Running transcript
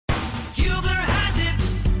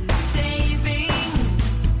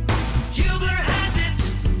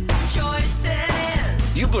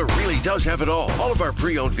does have it all. All of our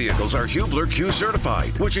pre-owned vehicles are Hubler Q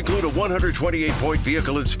certified, which include a 128-point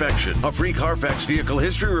vehicle inspection, a free Carfax vehicle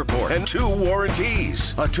history report, and 2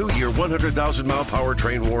 warranties. A 2-year, 100,000-mile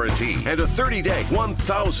powertrain warranty, and a 30-day,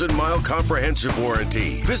 1,000-mile comprehensive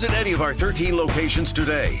warranty. Visit any of our 13 locations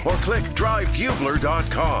today, or click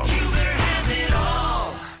drivehubler.com. Hubler has it all.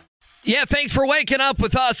 Yeah, thanks for waking up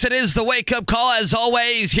with us. It is the wake-up call, as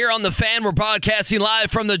always, here on The Fan. We're broadcasting live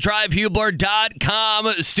from the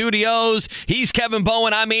drivehubler.com studios. He's Kevin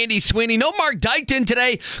Bowen. I'm Andy Sweeney. No Mark Dykton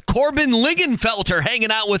today. Corbin Lingenfelter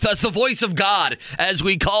hanging out with us, the voice of God, as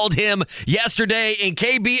we called him yesterday. And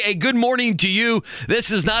KB, a good morning to you. This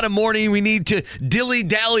is not a morning we need to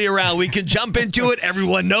dilly-dally around. We can jump into it.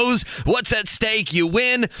 Everyone knows what's at stake. You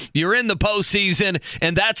win, you're in the postseason,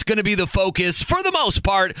 and that's going to be the focus, for the most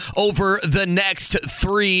part, over the next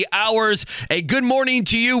 3 hours. A good morning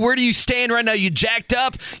to you. Where do you stand right now? You jacked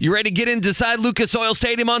up? You ready to get inside Lucas Oil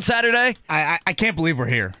Stadium on Saturday? I can't believe we're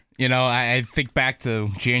here. You know, I think back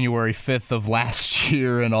to January 5th of last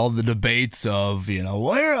year and all the debates of,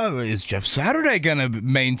 where is Jeff Saturday going to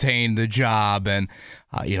maintain the job? And,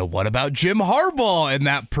 what about Jim Harbaugh in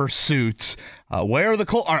that pursuit? Where are the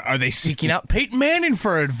Colts? Are they seeking out Peyton Manning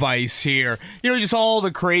for advice here? Just all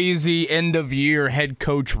the crazy end-of-year head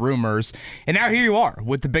coach rumors. And now here you are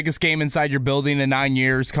with the biggest game inside your building in 9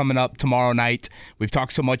 years coming up tomorrow night. We've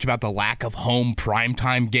talked so much about the lack of home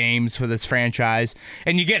primetime games for this franchise.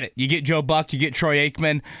 And you get it. You get Joe Buck. You get Troy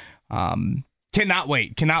Aikman. Cannot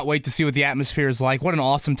wait to see what the atmosphere is like. What an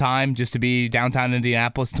awesome time just to be downtown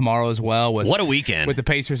Indianapolis tomorrow as well. What a weekend. With the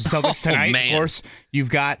Pacers and Celtics tonight. Man. Of course, you've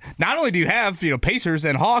got, not only do you have, Pacers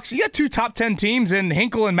and Hawks, you got 2 top 10 teams in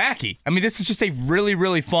Hinkle and Mackey. I mean, this is just a really,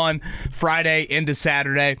 really fun Friday into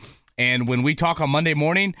Saturday. And when we talk on Monday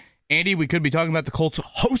morning, Andy, we could be talking about the Colts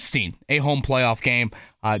hosting a home playoff game.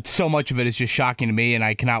 So much of it is just shocking to me, and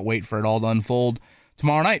I cannot wait for it all to unfold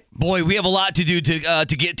tomorrow night. Boy, we have a lot to do to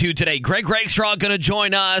get to today. Greg Rakestraw going to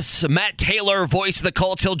join us. Matt Taylor, voice of the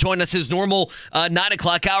Colts, he'll join us his normal 9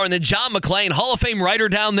 o'clock hour. And then John McClain, Hall of Fame writer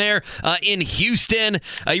down there in Houston.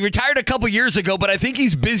 He retired a couple years ago, but I think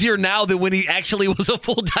he's busier now than when he actually was a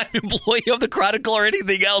full-time employee of the Chronicle or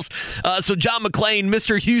anything else. So John McClain,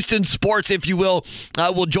 Mr. Houston Sports, if you will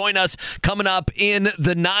join us coming up in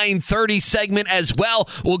the 9:30 segment as well.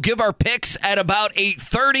 We'll give our picks at about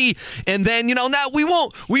 8:30. And then, now we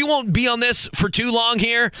won't be on this for too long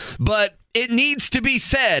here, but it needs to be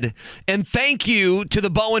said, and thank you to the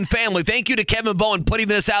Bowen family. Thank you to Kevin Bowen putting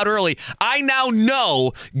this out early. I now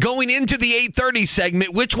know, going into the 8:30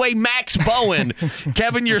 segment, which way Max Bowen,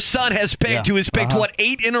 Kevin, your son, has picked, who has picked,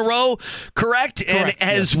 8 in a row, correct? And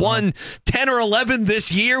has won 10 or 11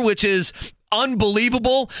 this year, which is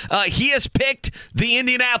unbelievable. He has picked the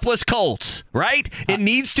Indianapolis Colts, right? It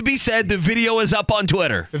needs to be said. The video is up on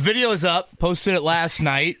Twitter. The video is up. Posted it last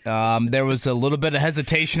night. There was a little bit of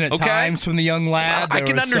hesitation at times from the young lad. I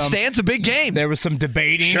can understand. It's a big game. There was some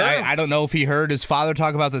debating. Sure. I don't know if he heard his father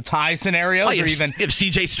talk about the tie scenarios or even if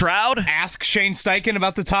C.J. Stroud ask Shane Steichen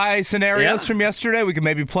about the tie scenarios from yesterday. We could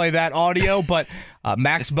maybe play that audio, but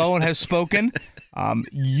Max Bowen has spoken.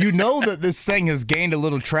 That this thing has gained a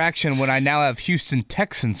little traction when I now have Houston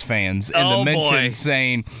Texans fans in the mentions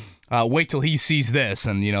saying, wait till he sees this,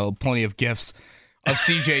 and, plenty of gifs of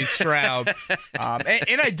C.J. Stroud.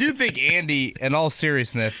 And I do think, Andy, in all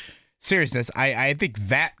seriousness, I think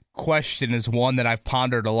that question is one that I've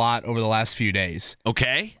pondered a lot over the last few days.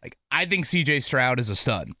 Okay. I think C.J. Stroud is a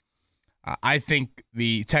stud. I think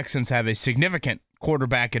the Texans have a significant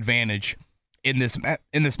quarterback advantage in this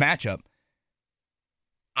matchup.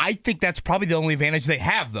 I think that's probably the only advantage they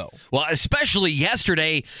have, though. Well, especially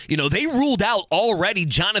yesterday, they ruled out already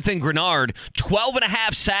Jonathan Grenard, 12 and a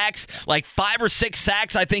half sacks, 5 or 6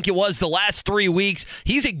 sacks, I think it was, the last 3 weeks.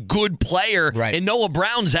 He's a good player. Right. And Noah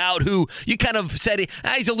Brown's out, who you kind of said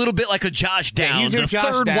he's a little bit like a Josh Downs, he's a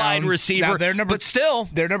third wide receiver. Now, but still,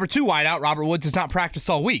 their number 2 wideout, Robert Woods, has not practiced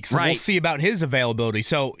all week, so we'll see about his availability.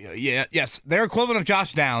 So, yes, they're equivalent of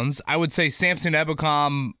Josh Downs. I would say Samson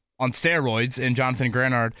Ebukam on steroids, and Jonathan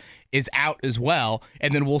Grenard is out as well.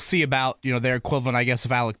 And then we'll see about, their equivalent, I guess,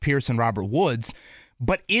 of Alec Pierce and Robert Woods.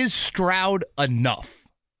 But is Stroud enough?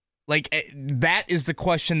 That is the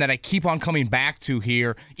question that I keep on coming back to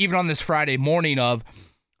here, even on this Friday morning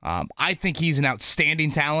I think he's an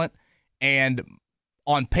outstanding talent, and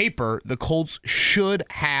on paper, the Colts should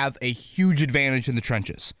have a huge advantage in the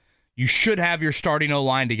trenches. You should have your starting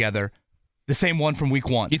O-line together. The same one from week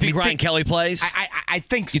 1. You think Ryan Kelly plays? I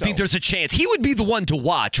think so. You think there's a chance? He would be the one to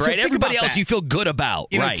watch, right? Everybody else you feel good about.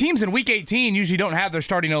 Teams in week 18 usually don't have their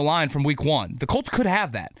starting O-line from week 1. The Colts could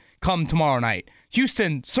have that. come tomorrow night.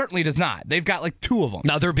 Houston certainly does not. They've got like 2 of them.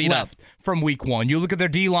 No, they're beat left up from week 1. You look at their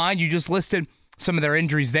D-line, you just listed some of their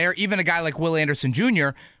injuries there. Even a guy like Will Anderson Jr.,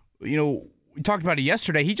 we talked about it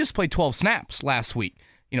yesterday. He just played 12 snaps last week.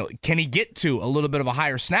 Can he get to a little bit of a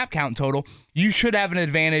higher snap count total? You should have an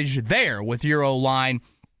advantage there with your O-line.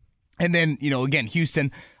 And then, again,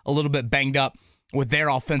 Houston a little bit banged up with their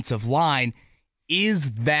offensive line.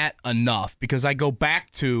 Is that enough? Because I go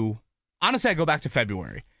back to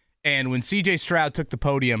February. And when C.J. Stroud took the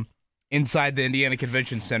podium inside the Indiana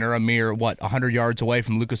Convention Center, a mere, 100 yards away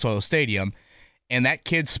from Lucas Oil Stadium, and that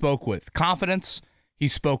kid spoke with confidence. He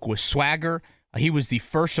spoke with swagger. He was the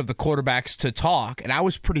first of the quarterbacks to talk, and I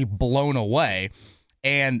was pretty blown away.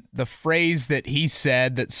 And the phrase that he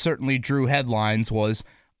said that certainly drew headlines was,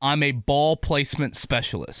 "I'm a ball placement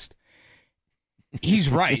specialist." He's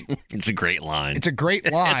right. It's a great line. It's a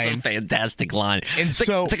great line. It's a fantastic line. And it's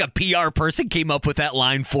like a PR person came up with that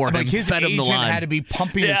line for him. His fed him the agent line. had to be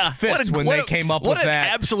pumping his fist when they came up with that. What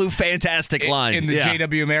an absolute fantastic line. In the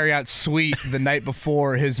JW Marriott suite the night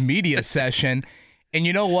before his media session. And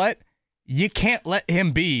you know what? You can't let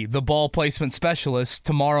him be the ball placement specialist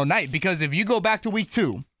tomorrow night, because if you go back to week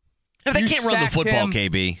 2, if they can't run the football,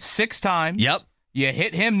 KB. 6 times. Yep. You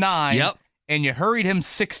hit him 9. Yep. And you hurried him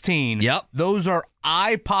 16. Yep. Those are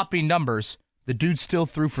eye-popping numbers. The dude still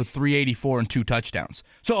threw for 384 and 2 touchdowns.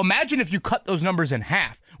 So imagine if you cut those numbers in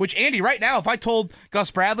half, which, Andy, right now, if I told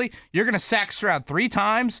Gus Bradley, you're going to sack Stroud 3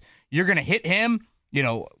 times, you're going to hit him,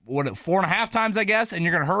 4.5 times, I guess, and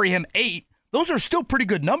you're going to hurry him 8, those are still pretty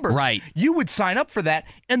good numbers. Right. You would sign up for that,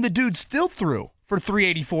 and the dude still threw for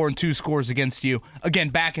 384 and 2 scores against you, again,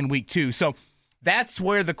 back in week 2. So that's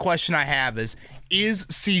where the question I have is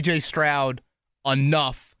C.J. Stroud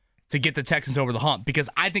enough to get the Texans over the hump? Because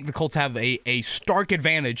I think the Colts have a stark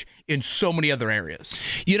advantage in so many other areas.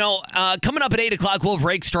 Coming up at 8 o'clock, we'll have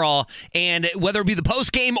Rakestraw, and whether it be the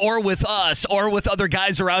post game or with us or with other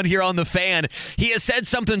guys around here on the Fan, he has said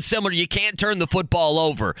something similar. You can't turn the football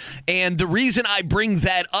over. And the reason I bring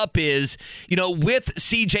that up is, with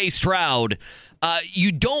C.J. Stroud, what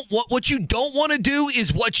you don't want to do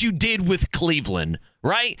is what you did with Cleveland,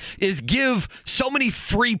 right? Is give so many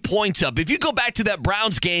free points up. If you go back to that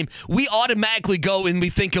Browns game, we automatically go and we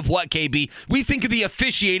think of what, KB? We think of the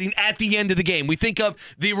officiating at the end of the game. We think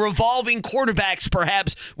of the revolving quarterbacks,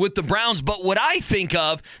 perhaps, with the Browns. But what I think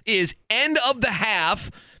of is end of the half,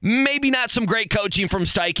 maybe not some great coaching from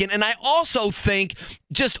Steichen. And I also think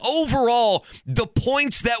just overall the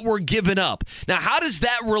points that were given up. Now, how does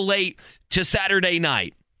that relate to Saturday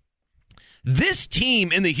night? This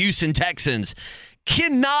team in the Houston Texans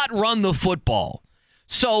cannot run the football.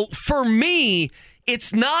 So for me,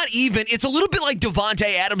 it's a little bit like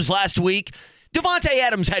Devontae Adams last week. Devontae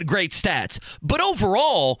Adams had great stats, but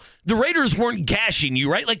overall, the Raiders weren't gashing you,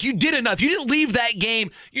 right? Like, you did enough. You didn't leave that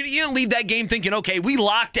game. You didn't leave that game thinking, okay, we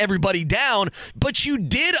locked everybody down, but you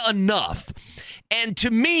did enough. And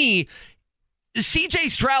to me, C.J.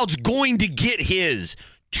 Stroud's going to get his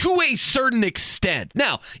to a certain extent.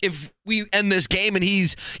 Now, if we end this game and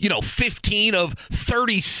he's, 15 of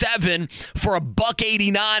 37 for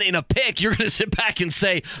 $189 in a pick, you're going to sit back and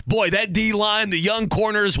say, boy, that D-line, the young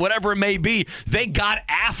corners, whatever it may be, they got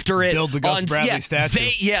after it. Build the Gus Bradley statue.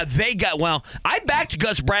 They got, I backed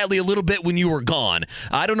Gus Bradley a little bit when you were gone.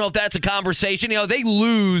 I don't know if that's a conversation. They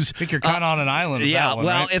lose. I think you're kind of on an island with that one,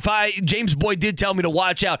 right? James Boyd did tell me to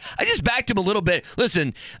watch out. I just backed him a little bit.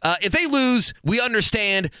 Listen, if they lose, we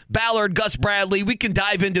understand. Ballard, Gus Bradley, we can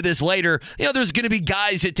dive into this later. There's going to be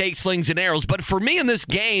guys that take slings and arrows. But for me in this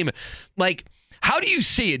game, how do you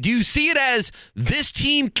see it? Do you see it as this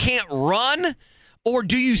team can't run? Or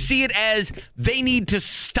do you see it as they need to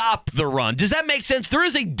stop the run? Does that make sense? There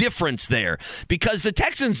is a difference there because the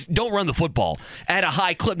Texans don't run the football at a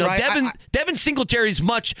high clip. Now, right. Devin Singletary is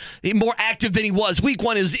much more active than he was. Week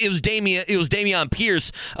 1 it was Dameon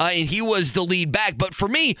Pierce, and he was the lead back. But for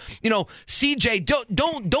me, CJ,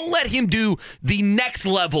 don't let him do the next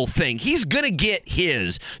level thing. He's gonna get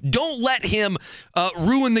his. Don't let him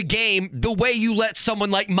ruin the game the way you let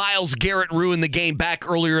someone like Myles Garrett ruin the game back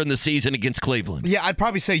earlier in the season against Cleveland. Yeah, I'd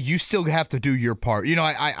probably say you still have to do your part.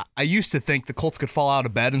 I used to think the Colts could fall out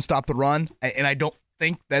of bed and stop the run, and I don't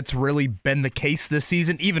think that's really been the case this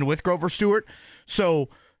season, even with Grover Stewart. So,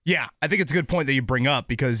 yeah, I think it's a good point that you bring up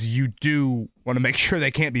because you do want to make sure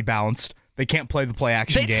they can't be balanced. They can't play the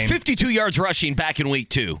play-action game. 52 yards rushing back in week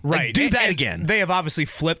 2. Right. Do that again. They have obviously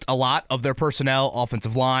flipped a lot of their personnel,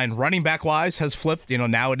 offensive line. Running back-wise has flipped.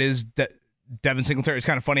 Now it is Devin Singletary. It's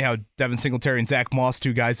kind of funny how Devin Singletary and Zach Moss,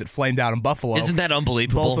 2 guys that flamed out in Buffalo. Isn't that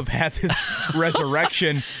unbelievable? Both have had this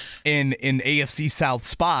resurrection. in AFC South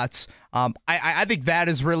spots. I think that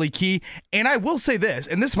is really key. And I will say this,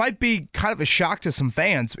 and this might be kind of a shock to some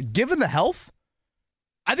fans, given the health,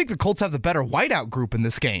 I think the Colts have the better wideout group in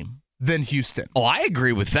this game than Houston. Oh, I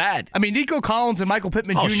agree with that. I mean, Nico Collins and Michael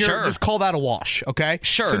Pittman Jr., just call that a wash, okay?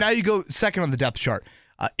 Sure. So now you go second on the depth chart.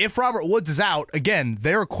 If Robert Woods is out, again,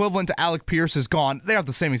 their equivalent to Alec Pierce is gone. They're not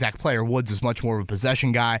the same exact player. Woods is much more of a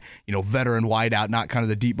possession guy, veteran wideout, not kind of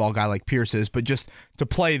the deep ball guy like Pierce is, but just to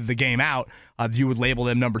play the game out, you would label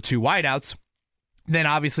them number 2 wideouts. Then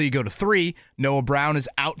obviously you go to 3. Noah Brown is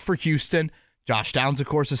out for Houston. Josh Downs, of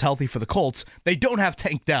course, is healthy for the Colts. They don't have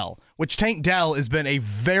Tank Dell, which Tank Dell has been a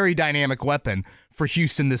very dynamic weapon for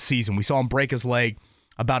Houston this season. We saw him break his leg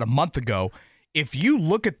about a month ago. If you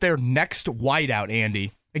look at their next wideout,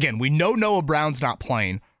 Andy, again, we know Noah Brown's not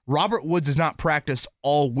playing. Robert Woods has not practiced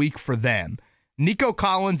all week for them. Nico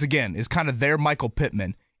Collins, again, is kind of their Michael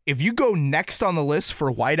Pittman. If you go next on the list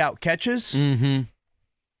for wideout catches, you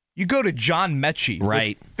go to John Mechie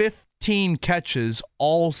with 15 catches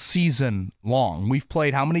all season long. We've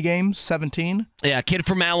played how many games? 17? Yeah, kid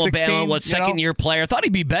from Alabama, 16, second-year player. Thought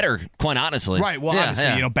he'd be better, quite honestly. Right, well,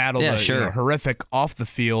 obviously, battled horrific off the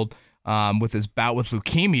field with his bout with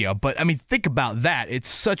leukemia. But, I mean, think about that. It's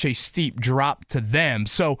such a steep drop to them.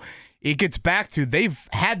 So it gets back to they've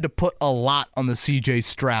had to put a lot on the C.J.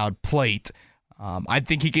 Stroud plate. I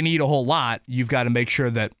think he can eat a whole lot. You've got to make sure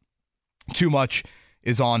that too much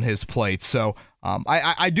is on his plate. So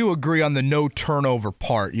I do agree on the no turnover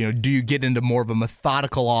part. Do you get into more of a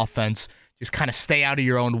methodical offense? Just kind of stay out of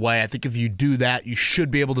your own way. I think if you do that, you should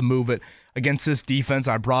be able to move it against this defense.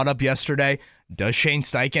 I brought up yesterday, does Shane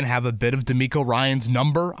Steichen have a bit of DeMeco Ryans'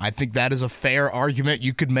 number? I think that is a fair argument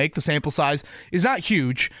you could make. The sample size is not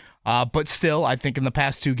huge, but still, I think in the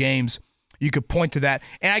past 2 games, you could point to that.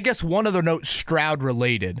 And I guess one other note, Stroud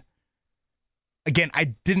related. Again,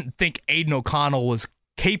 I didn't think Aiden O'Connell was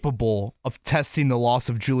capable of testing the loss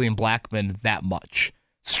of Julian Blackmon that much.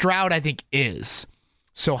 Stroud, I think, is.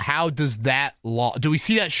 So how does that do we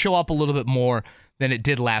see that show up a little bit more than it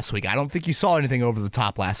did last week? I don't think you saw anything over the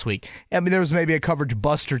top last week. I mean, there was maybe a coverage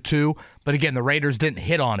bust or 2, but again, the Raiders didn't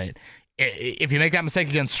hit on it. If you make that mistake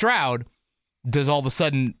against Stroud, does all of a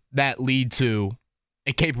sudden that lead to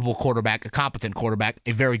a capable quarterback, a competent quarterback,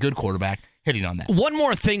 a very good quarterback hitting on that? One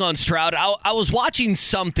more thing on Stroud. I was watching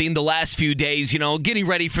something the last few days, getting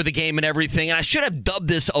ready for the game and everything, and I should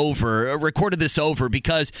have recorded this over,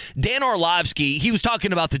 because Dan Orlovsky, he was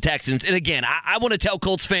talking about the Texans. And again, I want to tell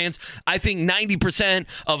Colts fans, I think 90%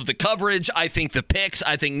 of the coverage, I think the picks,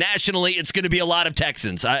 I think nationally, it's going to be a lot of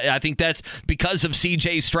Texans. I think that's because of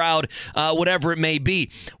C.J. Stroud, whatever it may be.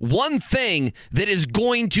 One thing that is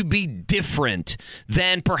going to be different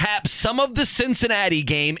than perhaps some of the Cincinnati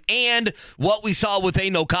game and what we saw with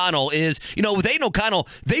Aiden O'Connell is, with Aiden O'Connell,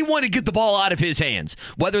 they want to get the ball out of his hands.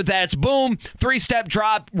 Whether that's boom, 3-step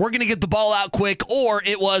drop, we're going to get the ball out quick, or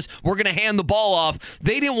it was, we're going to hand the ball off.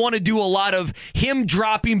 They didn't want to do a lot of him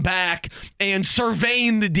dropping back and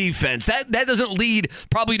surveying the defense. That doesn't lead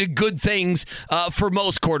probably to good things for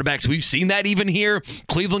most quarterbacks. We've seen that even here.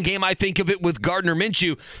 Cleveland game, I think of it with Gardner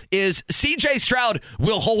Minshew, is C.J. Stroud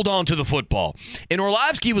will hold on to the football. And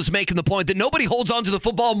Orlovsky was making the point that nobody holds on to the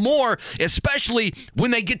football more, especially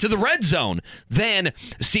when they get to the red zone, than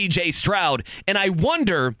C.J. Stroud. And I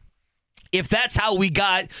wonder if that's how we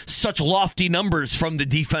got such lofty numbers from the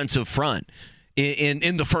defensive front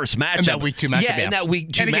in the first matchup. In that week 2 matchup. Yeah, in that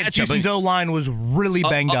week 2 matchup. Houston's O-line was really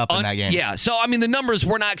banged up in that game. Yeah, so, I mean, the numbers,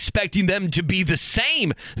 we're not expecting them to be the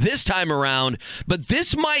same this time around, but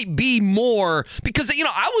this might be more, because,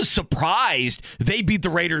 I was surprised they beat the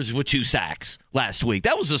Raiders with 2 sacks last week.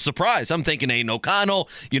 That was a surprise. I'm thinking Aiden O'Connell,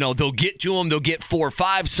 they'll get to him, they'll get 4 or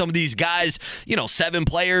 5. Some of these guys, 7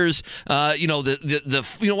 players, I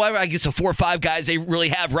guess the 4 or 5 guys they really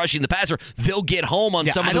have rushing the passer, they'll get home on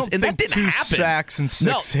some of this, and that didn't happen. 2 sacks and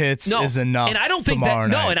 6 hits is enough. And I don't think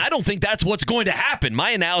and I don't think that's what's going to happen.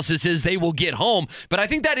 My analysis is they will get home, but I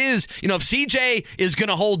think that is, if CJ is going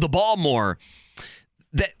to hold the ball more,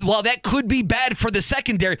 while that could be bad for the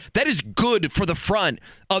secondary, that is good for the front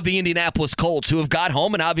of the Indianapolis Colts, who have got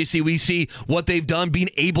home, and obviously we see what they've done being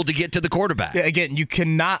able to get to the quarterback. Yeah, again, you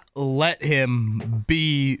cannot let him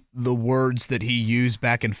be the words that he used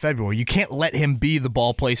back in February. You can't let him be the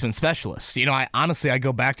ball placement specialist. I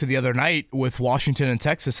go back to the other night with Washington and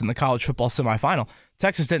Texas in the college football semifinal.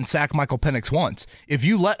 Texas didn't sack Michael Penix once. If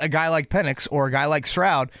you let a guy like Penix or a guy like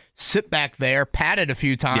Stroud sit back there, pat it a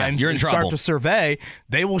few times, you're in trouble. Start to survey,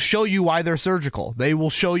 they will show you why they're surgical. They will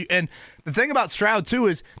show you. And the thing about Stroud, too,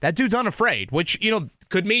 is that dude's unafraid, which,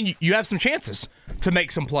 could mean you have some chances to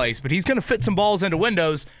make some plays, but he's going to fit some balls into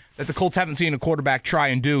windows that the Colts haven't seen a quarterback try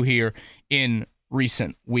and do here in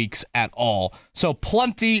recent weeks at all. So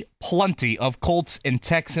plenty of Colts and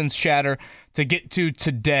Texans chatter to get to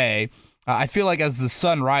today. I feel like as the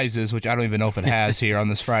sun rises, which I don't even know if it has here on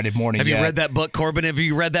this Friday morning. Have you read that book, Corbin? Have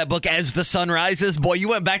you read that book, As the Sun Rises? Boy, you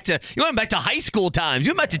went back to high school times.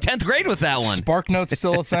 You went back to 10th grade with that one. SparkNote's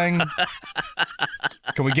still a thing.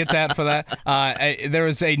 Can we get that for that? There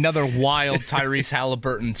is another wild Tyrese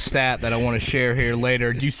Halliburton stat that I want to share here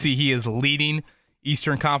later. Do you see he is leading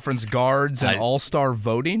Eastern Conference guards and all-star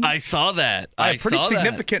voting? I saw that. By a pretty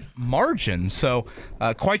significant margin. So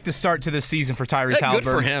quite the start to this season for Tyrese Halliburton. Good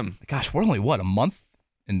for him. Gosh, we're only, a month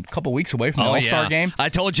and a couple weeks away from the All-Star game? I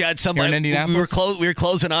told you I had somebody. In Indianapolis? We were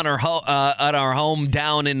closing on our home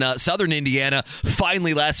down in southern Indiana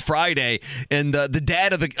finally last Friday, and the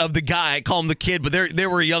dad of the guy, I call him the kid, but they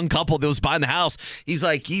were a young couple that was buying the house. He's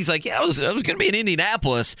like, yeah, I was going to be in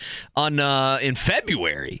Indianapolis in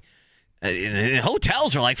February. And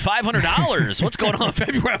hotels are like $500. What's going on in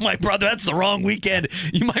February? I'm like, brother, that's the wrong weekend.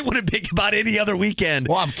 You might want to think about any other weekend.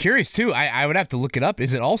 Well, I'm curious, too. I would have to look it up.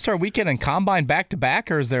 Is it All-Star Weekend and Combine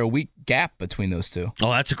back-to-back, or is there a week gap between those two?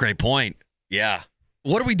 Oh, that's a great point. Yeah.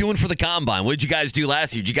 What are we doing for the Combine? What did you guys do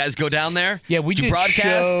last year? Did you guys go down there? Yeah, we did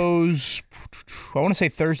broadcast shows. I want to say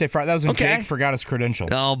Thursday, Friday. That was when Jake forgot his credential.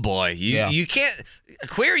 Oh boy, you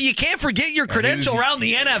can't forget your credential around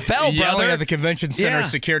the NFL, brother. At the convention center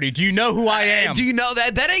security. Do you know who I am? Do you know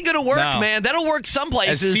that? That ain't gonna work, man. That'll work some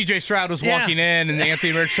places. As C.J. Stroud was walking in and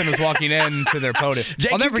Anthony Richardson was walking in to their podium.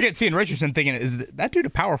 Jake, I'll never forget seeing Richardson thinking, is that dude a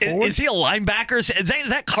power forward? Is he a linebacker? Is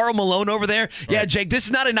that Karl Malone over there? Right. Yeah, Jake, this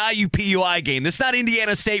is not an IUPUI game. This is not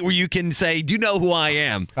Indiana State where you can say, do you know who I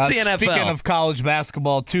am? It's the NFL. Speaking of college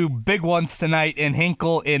basketball, two big ones tonight in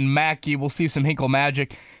Hinkle, in Mackey. We'll see if some Hinkle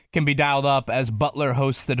magic can be dialed up as Butler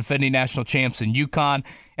hosts the defending national champs in UConn.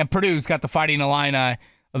 And Purdue's got the Fighting Illini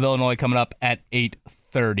of Illinois coming up at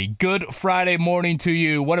 8:30. Good Friday morning to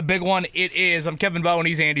you. What a big one it is. I'm Kevin Bowen.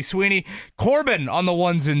 He's Andy Sweeney. Corbin on the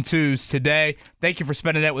ones and twos today. Thank you for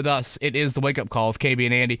spending it with us. It is the wake-up call with KB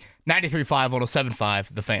and Andy. 93.5,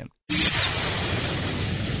 107.5, The Fan.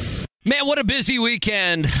 Man, what a busy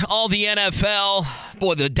weekend. All the NFL.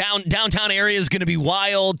 Boy, the downtown area is going to be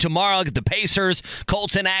wild. Tomorrow, I'll get the Pacers,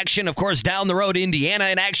 Colts in action. Of course, down the road, Indiana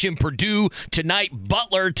in action. Purdue tonight.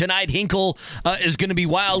 Butler tonight. Hinkle is going to be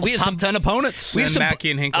wild. We have top 10 opponents. We have some Mackey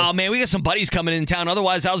and Hinkle. Oh, man, we got some buddies coming in town.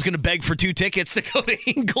 Otherwise, I was going to beg for 2 tickets to go to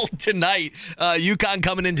Hinkle tonight. UConn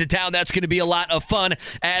coming into town. That's going to be a lot of fun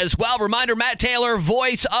as well. Reminder, Matt Taylor,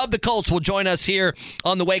 voice of the Colts, will join us here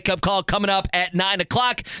on the Wake Up Call coming up at 9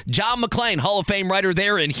 o'clock. John McClain, Hall of Fame writer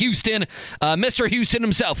there in Houston. Mr. Houston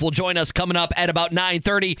himself will join us coming up at about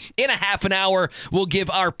 9:30. In a half an hour, we'll give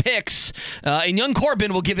our picks. And young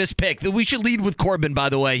Corbin will give his pick. We should lead with Corbin, by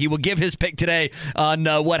the way. He will give his pick today on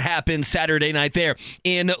what happened Saturday night there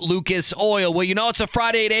in Lucas Oil. Well, you know, it's a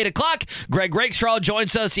Friday at 8 o'clock. Greg Rakestraw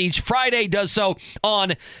joins us each Friday, does so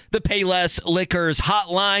on the Payless Liquors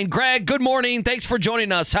hotline. Greg, good morning. Thanks for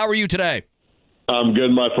joining us. How are you today? I'm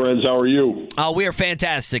good, my friends. How are you? We are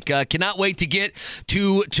fantastic. Cannot wait to get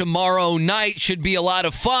to tomorrow night. Should be a lot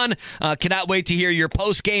of fun. Cannot wait to hear your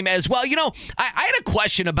post game as well. You know, I had a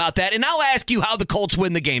question about that, and I'll ask you how the Colts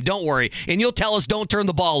win the game. Don't worry. And you'll tell us don't turn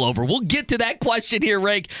the ball over. We'll get to that question here,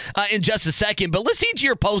 Rake, in just a second. But listening to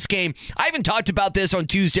your post game, I haven't talked about this on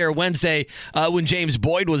Tuesday or Wednesday when James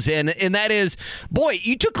Boyd was in, and that is, boy,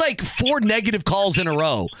 you took like 4 negative calls in a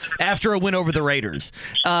row after a win over the Raiders.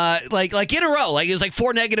 Like in a row. Like, it was like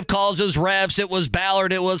 4 negative calls. It was refs. It was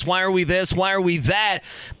Ballard. It was why are we this? Why are we that?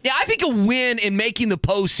 Yeah, I think a win in making the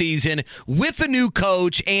postseason with a new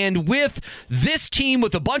coach and with this team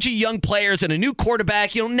with a bunch of young players and a new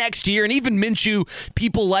quarterback, you know, next year, and even Minshew,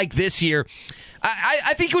 people like this year,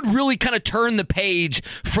 I think it would really kind of turn the page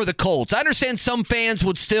for the Colts. I understand some fans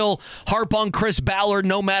would still harp on Chris Ballard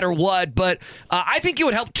no matter what, but I think it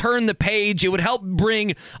would help turn the page. It would help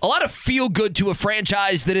bring a lot of feel-good to a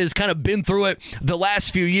franchise that has kind of been through it the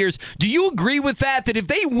last few years. Do you agree with that if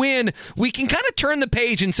they win, we can kind of turn the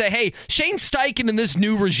page and say, hey, Shane Steichen and this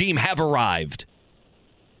new regime have arrived?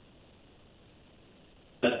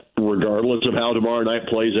 Regardless of how tomorrow night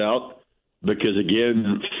plays out, because,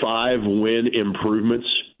 again, 5-win improvements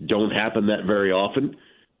don't happen that very often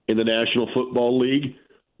in the National Football League.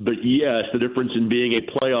 But, yes, the difference in being a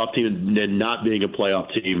playoff team and not being a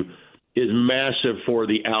playoff team is massive for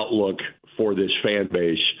the outlook for this fan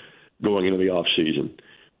base going into the offseason.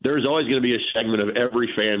 There's always going to be a segment of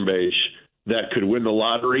every fan base that could win the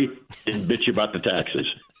lottery and bitch about the taxes.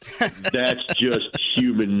 That's just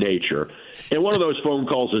human nature. And one of those phone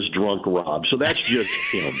calls is Drunk Rob. So that's just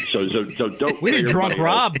him. So don't. We did Drunk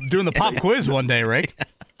Rob doing the pop quiz one day, Rick.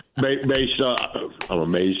 Based I'm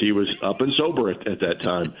amazed he was up and sober at that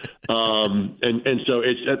time. And so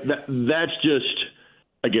that's just,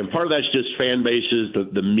 again, part of that's just fan bases,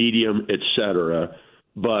 the medium, et cetera.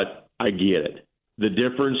 But I get it. The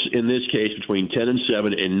difference in this case between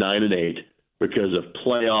 10-7 and 9-8, because of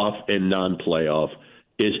playoff and non-playoff,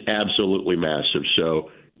 is absolutely massive.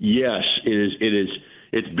 So yes,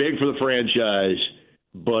 it's big for the franchise,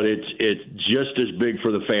 but it's just as big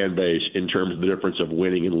for the fan base in terms of the difference of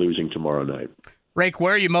winning and losing tomorrow night. Rake,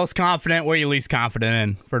 where are you most confident? Where are you least confident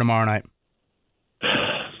in for tomorrow night?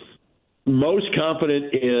 Most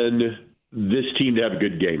confident in this team to have a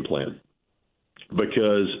good game plan,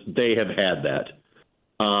 because they have had that.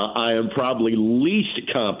 I am probably least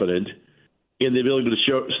confident in the ability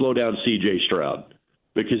to slow down C.J. Stroud,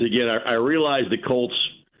 because, again, I realize the Colts,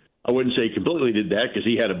 I wouldn't say completely did that, because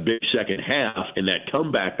he had a big second half in that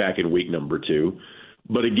comeback back in week number 2.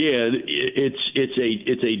 But, again,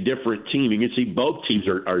 it's a different team. You can see both teams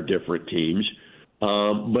are different teams.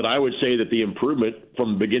 But I would say that the improvement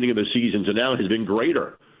from the beginning of the season to now has been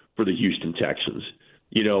greater for the Houston Texans.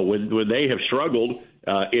 You know, when they have struggled,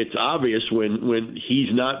 it's obvious when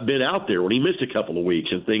he's not been out there, when he missed a couple of weeks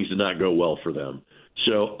and things did not go well for them.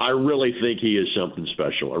 So I really think he is something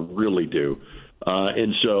special. I really do.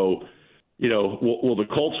 And so, you know, will the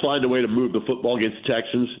Colts find a way to move the football against the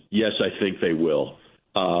Texans? Yes, I think they will.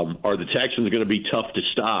 Are the Texans going to be tough to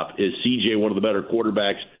stop? Is CJ one of the better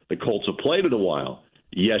quarterbacks the Colts have played in a while?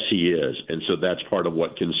 Yes, he is. And so that's part of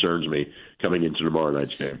what concerns me coming into tomorrow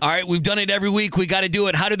night's game. All right, we've done it every week. We got to do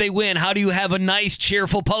it. How do they win? How do you have a nice,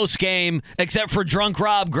 cheerful post game, except for drunk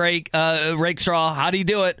Rob, Rakestraw? How do you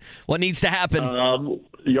do it? What needs to happen?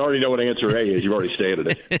 You already know what answer A is. You've already stated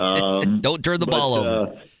it. Don't turn the ball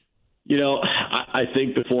over. You know, I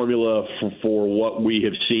think the formula for what we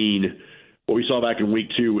have seen, what we saw back in week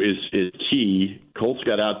 2 is key. Colts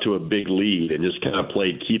got out to a big lead and just kind of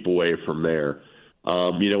played keep away from there.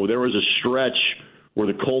 You know, there was a stretch where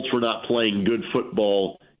the Colts were not playing good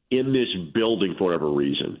football in this building for whatever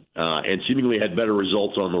reason, and seemingly had better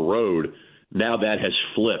results on the road. Now that has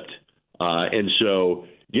flipped. And so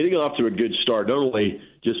getting off to a good start not only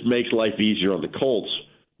just makes life easier on the Colts,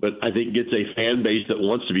 but I think gets a fan base that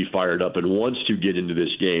wants to be fired up and wants to get into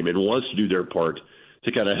this game and wants to do their part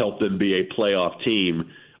to kind of help them be a playoff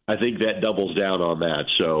team. I think that doubles down on that.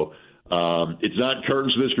 So it's not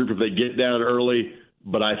curtains for this group if they get down early,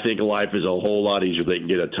 but I think life is a whole lot easier if they can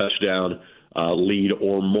get a touchdown lead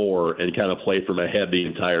or more and kind of play from ahead the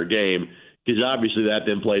entire game, because obviously that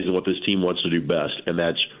then plays in what this team wants to do best, and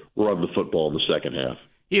that's run the football in the second half.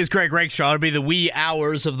 He is Greg Rakestraw. It'll be the wee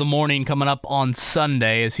hours of the morning coming up on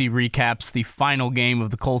Sunday as he recaps the final game of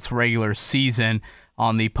the Colts regular season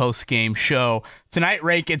on the post-game show. Tonight,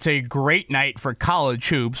 Rake, it's a great night for college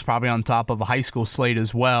hoops, probably on top of a high school slate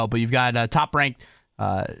as well. But you've got top-ranked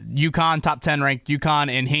UConn, top 10-ranked UConn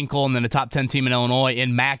in Hinkle, and then a top 10 team in Illinois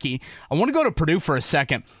in Mackey. I want to go to Purdue for a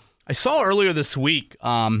second. I saw earlier this week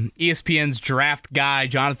ESPN's draft guy,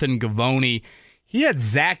 Jonathan Gavoni, he had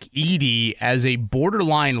Zach Edey as a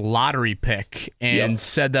borderline lottery pick and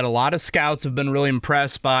said that a lot of scouts have been really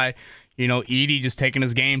impressed by, you know, Edey just taking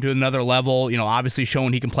his game to another level, you know, obviously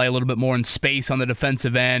showing he can play a little bit more in space on the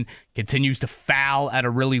defensive end, continues to foul at a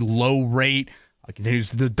really low rate, continues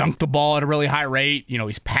to dunk the ball at a really high rate. You know,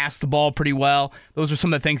 he's passed the ball pretty well. Those are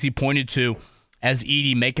some of the things he pointed to as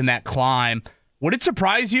Edey making that climb. Would it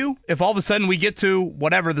surprise you if all of a sudden we get to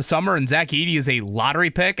whatever the summer and Zach Edey is a lottery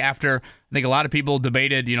pick after I think a lot of people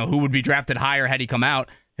debated, you know, who would be drafted higher had he come out,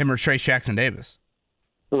 him or Trace Jackson Davis?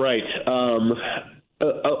 Right.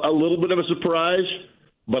 A little bit of a surprise,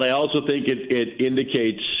 but I also think it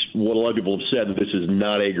indicates what a lot of people have said, that this is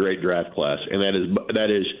not a great draft class, and that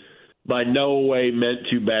is by no way meant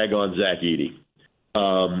to bag on Zach Edey.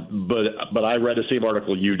 But I read the same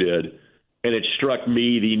article you did, and it struck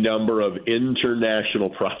me the number of international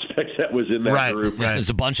prospects that was in that group. Right. There's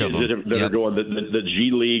a bunch of them that are going the G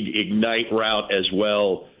League Ignite route as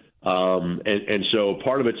well. And so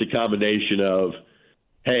part of it's a combination of,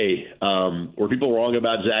 hey, were people wrong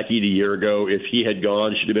about Zach Edey a year ago? If he had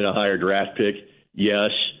gone, should have been a higher draft pick? Yes.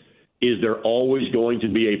 Is there always going to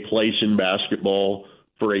be a place in basketball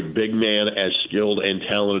for a big man as skilled and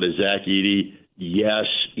talented as Zach Edey? Yes,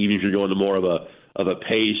 even if you're going to more of a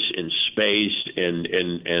pace and space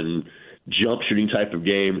and jump shooting type of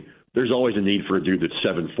game, there's always a need for a dude that's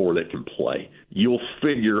 7'4" that can play. You'll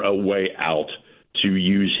figure a way out to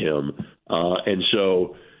use him. And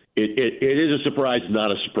so it is a surprise,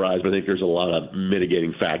 not a surprise, but I think there's a lot of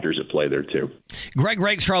mitigating factors at play there too. Greg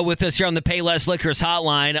Rakestraw with us here on the Payless Liquors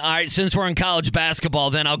hotline. All right, since we're in college basketball,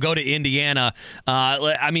 then I'll go to Indiana.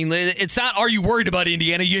 It's not, are you worried about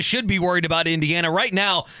Indiana? You should be worried about Indiana. Right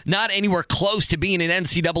now, not anywhere close to being an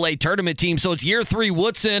NCAA tournament team. So it's year 3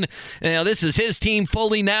 Woodson. This is his team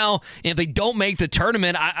fully now. And if they don't make the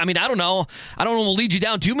tournament, I don't know. I don't want to lead you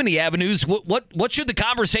down too many avenues. What should the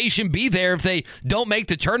conversation be there if they don't make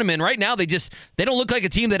the tournament? Right now, they don't look like a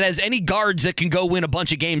team that has any guards that can go win a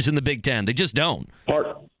bunch of games in the Big Ten. They just don't.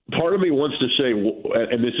 Part of me wants to say,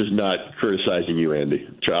 and this is not criticizing you, Andy.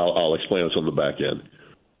 I'll explain this on the back end.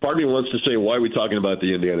 Part of me wants to say, why are we talking about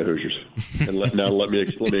the Indiana Hoosiers? And let me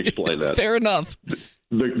explain that. Fair enough.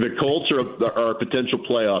 The Colts are a potential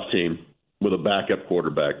playoff team with a backup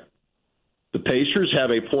quarterback. The Pacers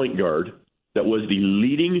have a point guard that was the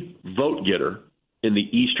leading vote getter in the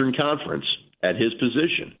Eastern Conference at his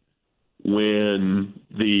position when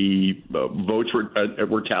the votes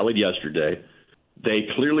were tallied yesterday. They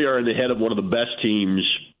clearly are in the head of one of the best teams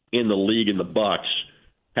in the league in the Bucks,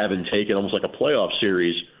 having taken almost like a playoff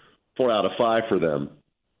series, 4 out of 5 for them.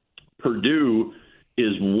 Purdue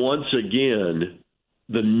is once again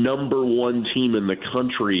the number 1 team in the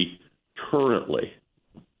country currently.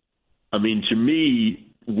 I mean, to me,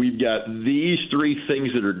 we've got these 3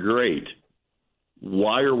 things that are great.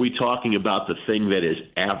 Why are we talking about the thing that is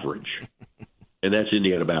average? And that's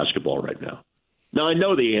Indiana basketball right now. Now, I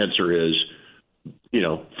know the answer is,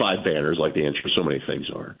 5 banners, like the answer to so many things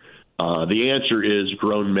are. The answer is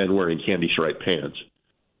grown men wearing candy striped pants.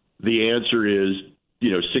 The answer is,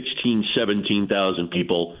 16, 17,000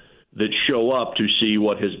 people that show up to see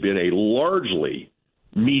what has been a largely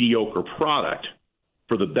mediocre product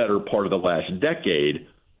for the better part of the last decade,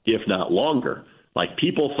 if not longer. Like,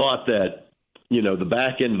 people thought that, the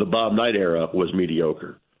back end of the Bob Knight era was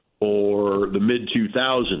mediocre, or the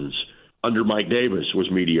mid-2000s under Mike Davis was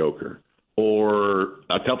mediocre, or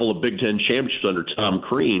a couple of Big Ten championships under Tom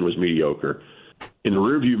Crean was mediocre. In the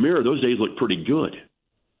rearview mirror, those days look pretty good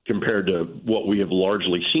compared to what we have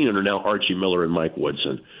largely seen under now Archie Miller and Mike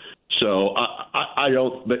Woodson. So I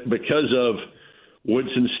don't, because of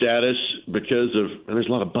Woodson's status, and there's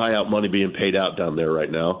a lot of buyout money being paid out down there right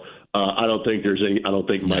now. I don't think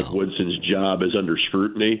Mike Woodson's job is under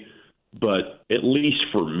scrutiny. But at least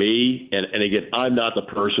for me, and again, I'm not the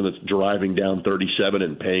person that's driving down 37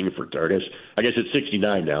 and paying for targets. I guess it's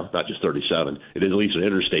 69 now, not just 37. It is at least an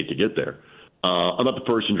interstate to get there. I'm not the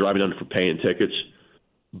person driving down for paying tickets,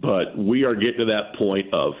 but we are getting to that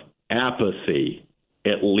point of apathy,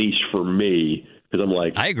 at least for me, because I'm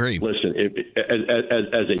like, I agree. Listen,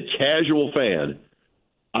 as a casual fan,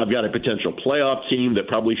 I've got a potential playoff team that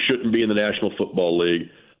probably shouldn't be in the National Football League.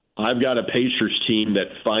 I've got a Pacers team that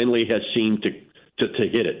finally has seemed to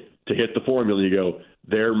hit the formula. You go,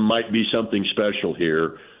 there might be something special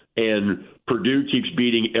here. And Purdue keeps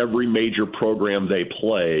beating every major program they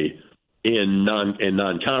play in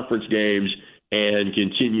non-conference games and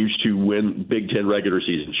continues to win Big Ten regular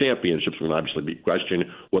season championships. We'll obviously be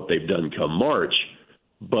questioning what they've done come March.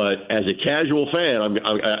 But as a casual fan,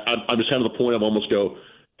 I'm just kind of the point of almost go,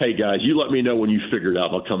 hey, guys, you let me know when you figure it out,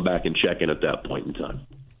 and I'll come back and check in at that point in time.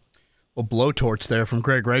 Well, blowtorch there from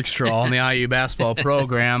Greg Rakestraw on the IU basketball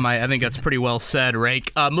program. I think that's pretty well said,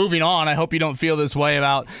 Rake. Moving on, I hope you don't feel this way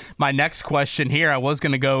about my next question here. I was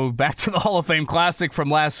going to go back to the Hall of Fame Classic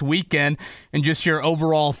from last weekend and just your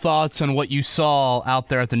overall thoughts on what you saw out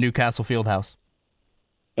there at the Newcastle Fieldhouse.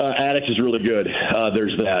 Addix is really good.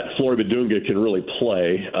 There's that. Flory Badunga can really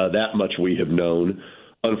play. That much we have known.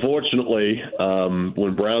 Unfortunately,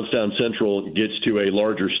 when Brownstown Central gets to a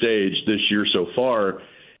larger stage this year so far,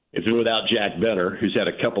 it's been without Jack Benner, who's had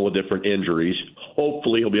a couple of different injuries.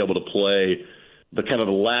 Hopefully he'll be able to play the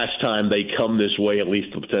last time they come this way, at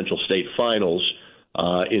least the potential state finals,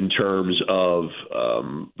 in terms of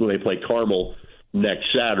when they play Carmel next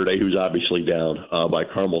Saturday, who's obviously down by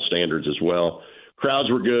Carmel standards as well.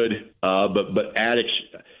 Crowds were good, but Addix,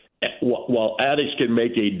 while Addix can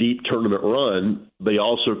make a deep tournament run, they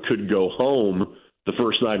also could go home the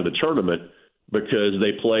first night of the tournament, because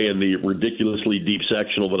they play in the ridiculously deep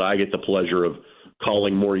sectional that I get the pleasure of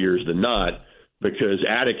calling more years than not, because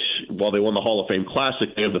Addix, while they won the Hall of Fame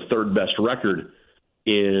Classic, they have the third best record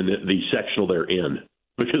in the sectional they're in,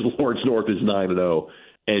 because Lawrence North is 9-0,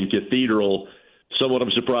 and Cathedral, somewhat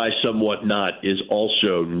I'm surprised, somewhat not, is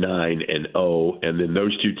also 9-0, and then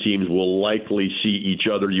those two teams will likely see each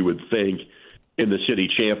other, you would think, in the city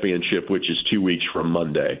championship, which is 2 weeks from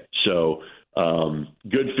Monday. So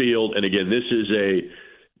good field, and again, this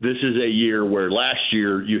is a year where last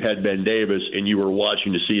year you had Ben Davis and you were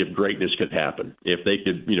watching to see if greatness could happen, if they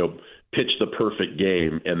could pitch the perfect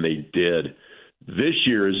game, and they did. This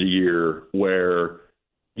year is a year where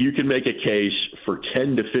you can make a case for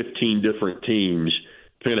 10 to 15 different teams,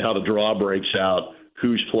 depending on how the draw breaks out,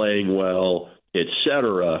 who's playing well, et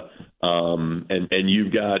cetera. And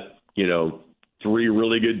you've got, three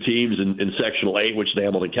really good teams in Sectional 8, which is the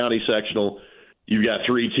Hamilton County Sectional. You've got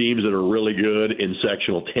three teams that are really good in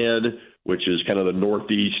Sectional 10, which is kind of the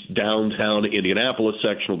Northeast downtown Indianapolis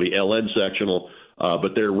sectional, the LN sectional.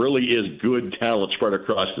 But there really is good talent spread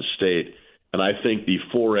across the state. And I think the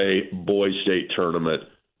 4A Boys State Tournament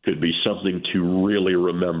could be something to really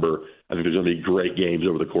remember. I think there's going to be great games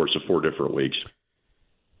over the course of 4 different weeks.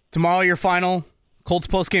 Tomorrow, your final Colts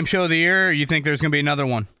postgame show of the year, or you think there's going to be another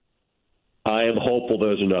one? I am hopeful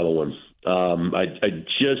there's another one. I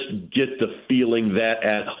just get the feeling that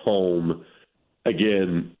at home,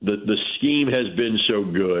 again, the scheme has been so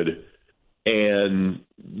good, and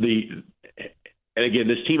again,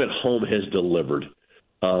 this team at home has delivered.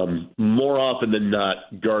 More often than not,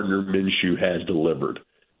 Gardner Minshew has delivered.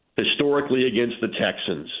 Historically against the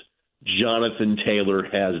Texans, Jonathan Taylor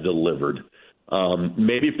has delivered.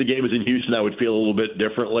 Maybe if the game was in Houston, I would feel a little bit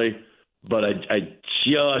differently, but I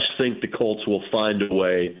just think the Colts will find a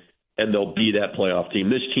way, and they'll be that playoff team.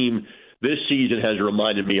 This season has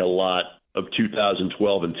reminded me a lot of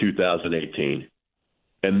 2012 and 2018,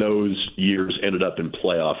 and those years ended up in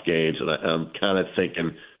playoff games, and I'm kind of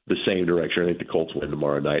thinking the same direction. I think the Colts win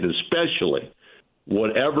tomorrow night, and especially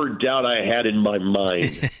whatever doubt I had in my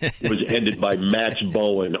mind was ended by Max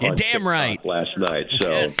Bowen on damn right last night. So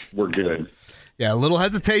yes. We're good. Yeah, a little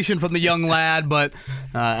hesitation from the young lad, but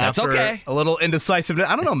that's after okay. A little indecisiveness,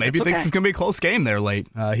 I don't know, maybe he thinks it's going to be a close game there late.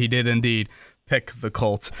 He did indeed pick the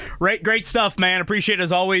Colts. Great stuff, man. Appreciate it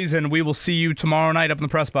as always, and we will see you tomorrow night up in the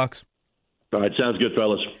press box. All right, sounds good,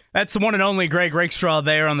 fellas. That's the one and only Greg Rakestraw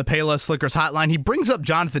there on the Payless Liquors hotline. He brings up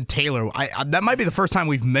Jonathan Taylor. That might be the first time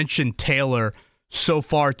we've mentioned Taylor so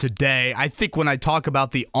far today. I think when I talk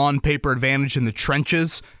about the on-paper advantage in the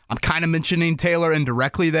trenches, I'm kind of mentioning Taylor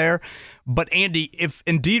indirectly there. But, Andy, if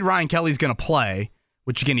indeed Ryan Kelly's going to play,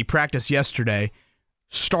 which, again, he practiced yesterday,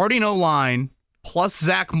 starting O-line plus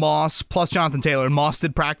Zach Moss plus Jonathan Taylor, and Moss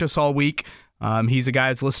did practice all week. He's a guy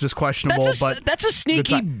that's listed as questionable. That's a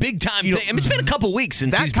sneaky big-time thing. I mean, it's been a couple weeks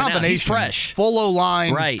since he's been out. He's fresh. Full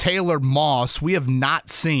O-line, right. Taylor, Moss, we have not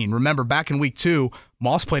seen. Remember, back in week 2,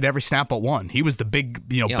 Moss played every snap but one. He was the big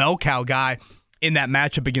bell cow guy in that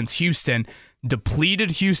matchup against Houston.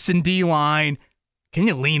 Depleted Houston D-line. Can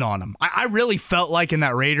you lean on him? I really felt like in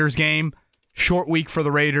that Raiders game, short week for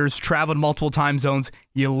the Raiders, traveled multiple time zones,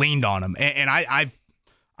 you leaned on him. And I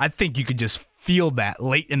think you could just feel that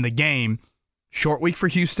late in the game. Short week for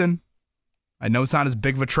Houston. I know it's not as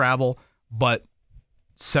big of a travel, but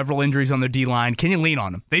several injuries on their D-line. Can you lean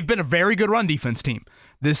on them? They've been a very good run defense team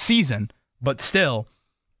this season, but still,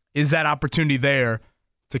 is that opportunity there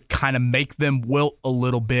to kind of make them wilt a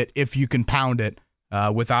little bit if you can pound it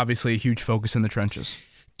with obviously a huge focus in the trenches?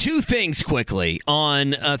 Two things quickly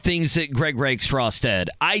on things that Greg Rakestraw said.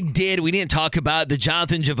 We didn't talk about the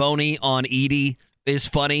Jonathan Givony on Edey. Is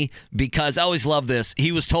funny because I always love this.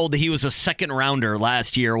 He was told that he was a second rounder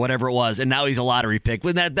last year or whatever it was, and now he's a lottery pick.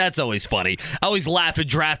 But that's always funny. I always laugh at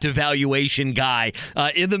draft evaluation guy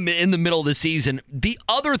in the middle of the season. The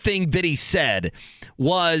other thing that he said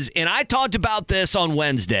was, and I talked about this on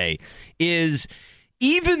Wednesday, is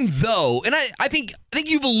even though, and I think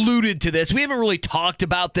you've alluded to this, we haven't really talked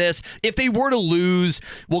about this. If they were to lose,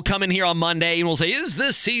 we'll come in here on Monday and we'll say, is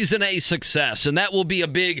this season a success? And that will be a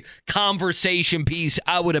big conversation piece,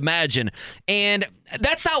 I would imagine. And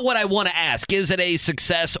that's not what I want to ask. Is it a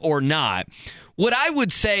success or not? What I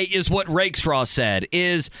would say is what Rakestraw said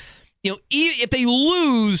is, if they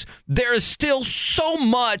lose, there is still so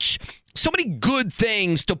many good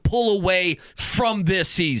things to pull away from this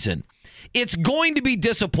season. It's going to be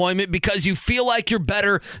disappointment because you feel like you're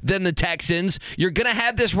better than the Texans. You're going to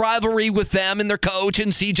have this rivalry with them and their coach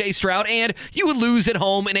and C.J. Stroud, and you would lose at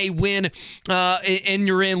home in a win and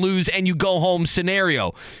you're in lose and you go home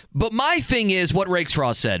scenario. But my thing is what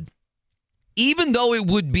Rakestraw said. Even though it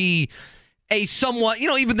would be a somewhat,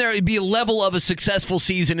 even there would be a level of a successful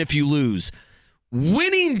season if you lose,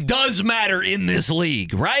 winning does matter in this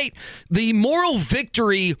league, right? The moral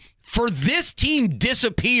victory for this team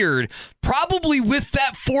disappeared probably with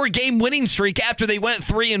that 4-game winning streak after they went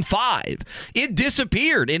 3-5. It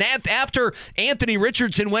disappeared. And after Anthony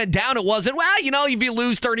Richardson went down, it wasn't, if you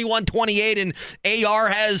lose 31-28 and AR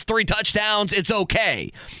has 3 touchdowns, it's okay.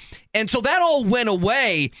 And so that all went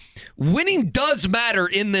away. Winning does matter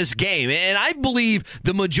in this game. And I believe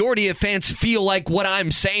the majority of fans feel like what I'm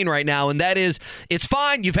saying right now, and that is, it's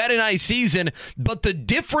fine, you've had a nice season, but the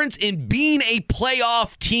difference in being a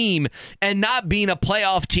playoff team and not being a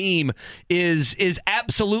playoff team is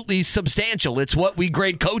absolutely substantial. It's what we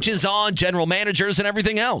grade coaches on, general managers, and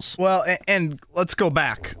everything else. Well, and let's go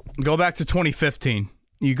back. Go back to 2015.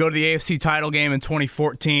 You go to the AFC title game in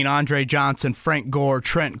 2014, Andre Johnson, Frank Gore,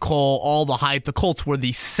 Trent Cole, all the hype. The Colts were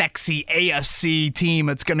the sexy AFC team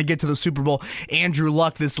that's going to get to the Super Bowl. Andrew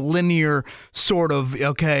Luck, this linear sort of,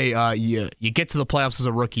 you get to the playoffs as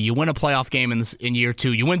a rookie. You win a playoff game in year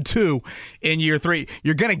 2. You win 2 in year 3.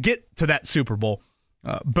 You're going to get to that Super Bowl.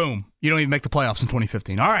 Boom. You don't even make the playoffs in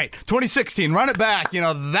 2015. All right, 2016, run it back.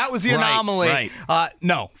 That was the anomaly. Right.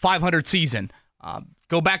 No, 500 season.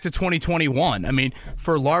 Go back to 2021. I mean,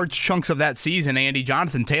 for large chunks of that season,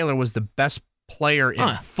 Jonathan Taylor was the best player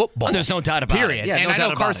in football. There's no doubt about it. Yeah, and no I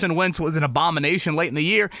know Carson Wentz was an abomination late in the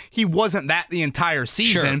year. He wasn't that the entire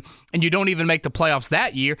season, and you don't even make the playoffs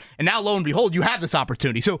that year. And now, lo and behold, you have this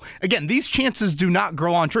opportunity. So, again, these chances do not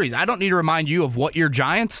grow on trees. I don't need to remind you of what your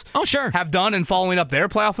Giants have done in following up their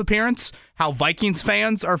playoff appearance, how Vikings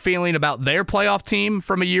fans are feeling about their playoff team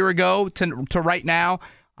from a year ago to right now.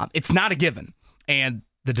 It's not a given. And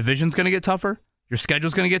the division's going to get tougher. Your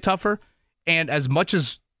schedule's going to get tougher. And as much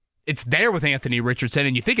as it's there with Anthony Richardson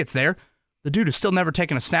and you think it's there, the dude has still never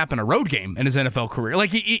taken a snap in a road game in his NFL career.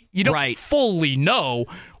 Like, you don't fully know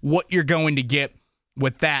what you're going to get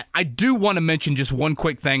with that. I do want to mention just one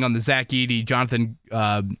quick thing on the Zach Edey, Jonathan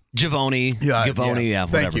Givony,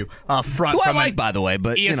 whatever. Thank you. Front who from I like, by the way,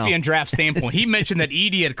 but ESPN draft standpoint, he mentioned that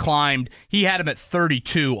Edey had climbed. He had him at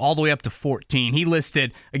 32 all the way up to 14. He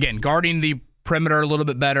listed, again, guarding the perimeter a little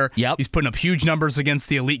bit better. Yep. He's putting up huge numbers against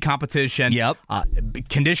the elite competition. Yep.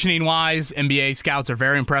 Conditioning-wise, NBA scouts are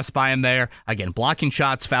very impressed by him there. Again, blocking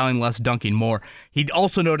shots, fouling less, dunking more. He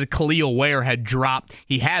also noted Khalil Ware had dropped.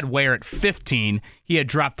 He had Ware at 15. He had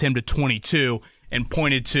dropped him to 22 and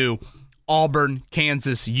pointed to Auburn,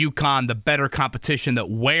 Kansas, UConn, the better competition that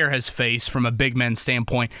Ware has faced from a big man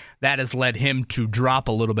standpoint. That has led him to drop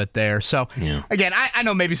a little bit there. So, again, I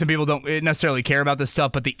know maybe some people don't necessarily care about this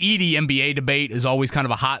stuff, but the Edey NBA debate is always kind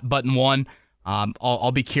of a hot button one.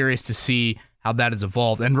 I'll be curious to see how that has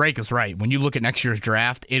evolved. And Rake is right. When you look at next year's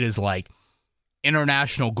draft, it is like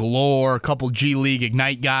international galore, a couple G League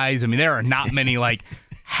Ignite guys. I mean, there are not many like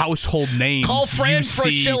household names. Call Fran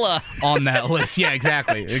Fraschilla on that list. Yeah,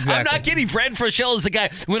 exactly. I'm not kidding. Fran Fraschilla is the guy.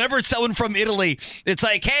 Whenever it's someone from Italy, it's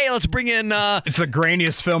like, hey, let's bring in. It's the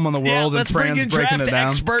grainiest film in the world, and Fran's breaking it down. Let's bring in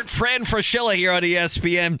draft expert Fran Fraschilla here on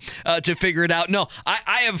ESPN to figure it out. No,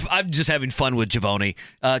 I'm just having fun with Givony.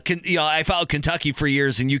 I followed Kentucky for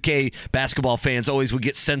years, and UK basketball fans always would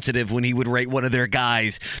get sensitive when he would rate one of their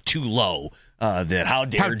guys too low. That how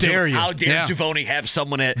dare you? How dare Givony have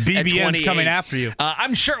someone at BBN's 28? Coming after you.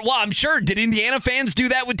 I'm sure. Well, I'm sure. Did Indiana fans do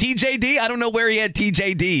that with TJD? I don't know where he had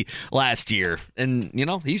TJD last year, and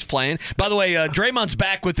he's playing. By the way, Draymond's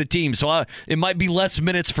back with the team, so it might be less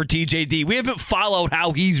minutes for TJD. We haven't followed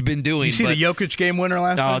how he's been doing. You see the Jokic game winner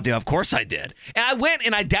last night? Oh, dude, of course I did. And I went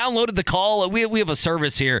and I downloaded the call. We have a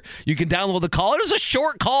service here. You can download the call. It was a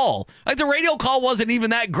short call. Like the radio call wasn't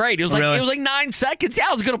even that great. It was like it was like 9 seconds. Yeah,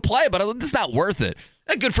 I was gonna play, but it's not worth it.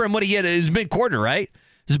 Good for him. What he had is mid-quarter, right?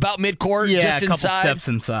 It's about mid-court, just a couple inside. Steps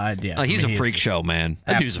inside. Yeah, he's a freak show, man.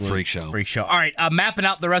 That dude's a freak show. Freak show. All right, mapping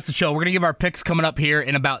out the rest of the show. We're gonna give our picks coming up here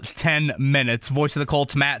in about 10 minutes. Voice of the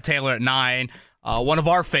Colts, Matt Taylor at 9. One of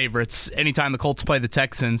our favorites. Anytime the Colts play the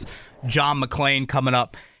Texans, John McClain coming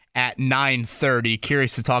up at 9:30.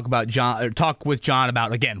 Curious to talk with John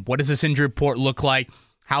about, again, what does this injury report look like?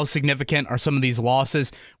 How significant are some of these losses?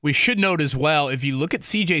 We should note as well, if you look at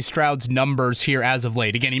C.J. Stroud's numbers here as of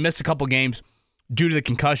late, again, he missed a couple games due to the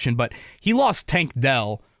concussion, but he lost Tank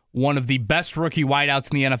Dell, one of the best rookie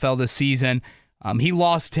wideouts in the NFL this season. He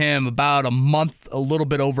lost him about a little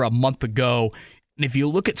bit over a month ago. And if you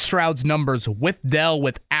look at Stroud's numbers with Dell,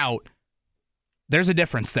 without, there's a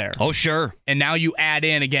difference there. Oh, sure. And now you add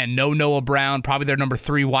in, again, no Noah Brown, probably their number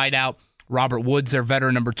 3 wideout. Robert Woods, their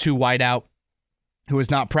veteran number 2 wideout, who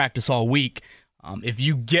has not practiced all week. If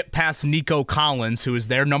you get past Nico Collins, who is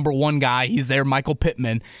their number 1 guy, he's their Michael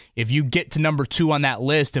Pittman. If you get to number 2 on that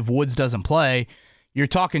list, if Woods doesn't play, you're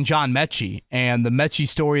talking John Mechie. And the Mechie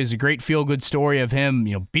story is a great feel-good story of him,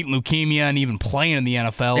 beating leukemia and even playing in the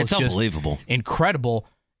NFL. It's unbelievable. Incredible.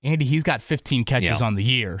 Andy, he's got 15 catches on the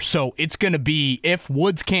year. So it's going to be, if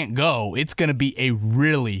Woods can't go, it's going to be a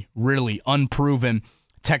really, really unproven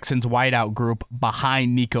Texans wideout group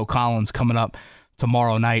behind Nico Collins coming up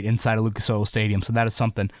tomorrow night inside of Lucas Oil Stadium. So that is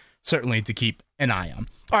something certainly to keep an eye on.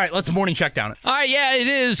 All right, let's morning check down it. All right, yeah, it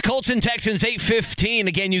is. Colts and Texans, 8:15.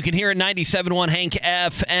 Again, you can hear it 97.1 Hank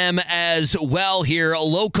FM as well here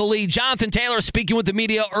locally. Jonathan Taylor speaking with the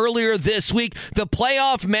media earlier this week. The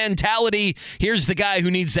playoff mentality. Here's the guy who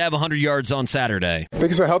needs to have 100 yards on Saturday. I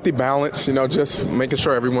think it's a healthy balance, just making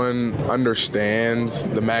sure everyone understands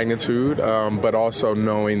the magnitude, but also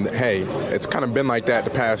knowing that, hey, it's kind of been like that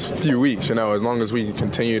the past few weeks. As long as we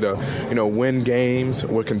continue to, win games,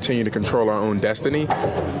 we'll continue to control our own destiny.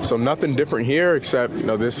 So nothing different here, except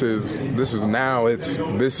this is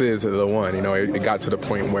the one. It got to the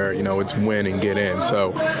point where it's win and get in.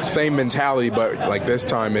 So same mentality, but like this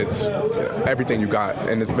time it's everything you got,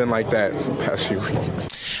 and it's been like that the past few weeks.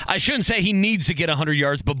 I shouldn't say he needs to get 100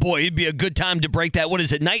 yards, but boy, it'd be a good time to break that. What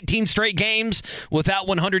is it? 19 straight games without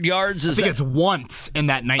 100 yards. I think it's once in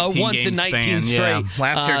that 19 once in 19 span. straight. Yeah.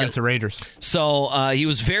 Last year against the Raiders. So he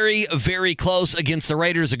was very, very close against the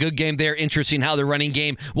Raiders. A good game there. Interesting how the running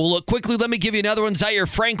game will look. Quickly, let me give you another one. Zaire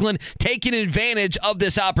Franklin taking advantage of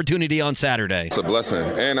this opportunity on Saturday. It's a blessing.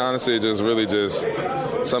 And honestly, just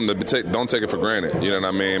something to don't take it for granted. You know what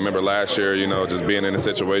I mean? Remember last year, just being in a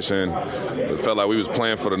situation, it felt like we was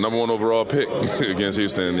playing for the number 1 overall pick against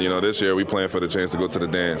Houston. This year we playing for the chance to go to the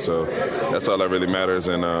dance. So that's all that really matters.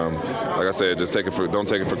 And like I said, just don't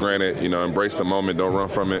take it for granted. Embrace the moment, don't run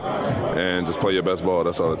from it, and just play your best ball.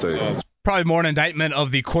 That's all it takes. Probably more an indictment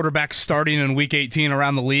of the quarterback starting in Week 18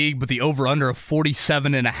 around the league, but the over-under of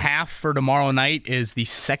 47.5 for tomorrow night is the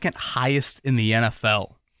second highest in the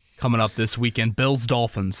NFL. Coming up this weekend,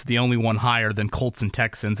 Bills-Dolphins, the only one higher than Colts and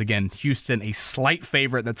Texans. Again, Houston, a slight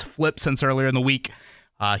favorite that's flipped since earlier in the week.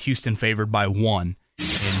 Houston favored by 1 in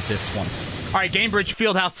this one. All right, Gainbridge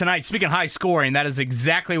Fieldhouse tonight. Speaking of high scoring, that is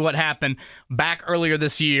exactly what happened back earlier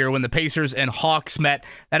this year when the Pacers and Hawks met.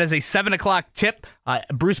 That is a 7 o'clock tip.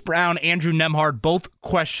 Bruce Brown, Andrew Nemhard, both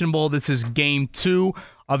questionable. This is game 2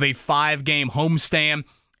 of a 5-game homestand.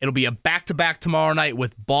 It'll be a back-to-back tomorrow night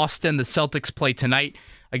with Boston. The Celtics play tonight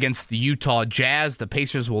against the Utah Jazz. The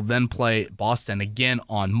Pacers will then play Boston again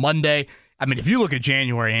on Monday. I mean, if you look at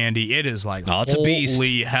January, Andy, it is like it's a beast.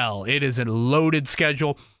 Holy hell. It is a loaded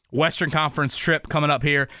schedule. Western Conference trip coming up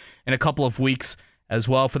here in a couple of weeks as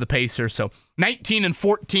well for the Pacers. So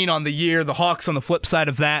 19-14 on the year. The Hawks on the flip side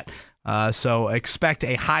of that. So expect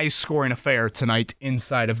a high-scoring affair tonight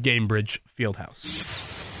inside of Gainbridge Fieldhouse.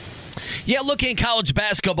 Yeah, looking at college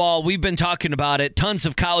basketball, we've been talking about it. Tons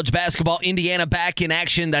of college basketball. Indiana back in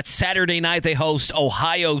action. That's Saturday night. They host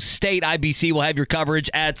Ohio State. IBC will have your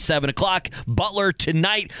coverage at 7 o'clock. Butler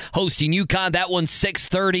tonight hosting UConn. That one's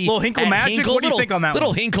 6:30. Little Hinkle Magic? What do you think on that little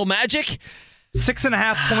one? Hinkle Magic?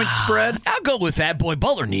 6.5-point spread. I'll go with that. Boy,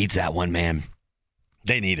 Butler needs that one, man.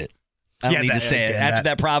 They need it. I don't need to say it. After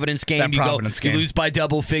that Providence game, you lose by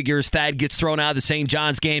double figures. Thad gets thrown out of the St.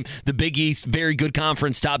 John's game. The Big East, very good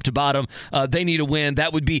conference, top to bottom. They need a win.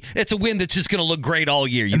 It's a win that's just going to look great all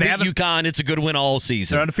year. You beat UConn, it's a good win all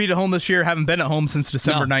season. They're undefeated at home this year. Haven't been at home since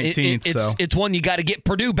December 19th. It's one you got to get.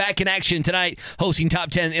 Purdue back in action tonight, hosting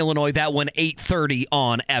top 10 Illinois. That one 8:30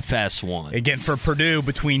 on FS1. Again, for Purdue,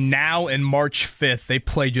 between now and March 5th, they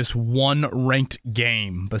play just one ranked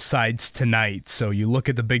game besides tonight. So you look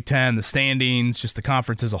at the Big Ten, the standings, just the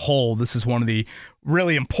conference as a whole. This is one of the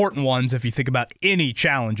really important ones if you think about any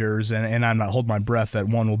challengers, and I'm not holding my breath that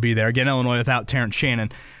one will be there. Again, Illinois without Terrence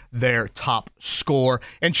Shannon, their top scorer.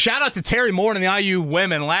 And shout out to Terry Moore and the IU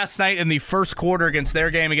women. Last night in the first quarter against their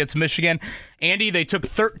game against Michigan, Andy, they took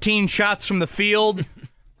 13 shots from the field.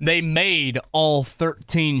 They made all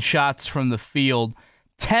 13 shots from the field.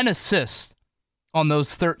 10 assists on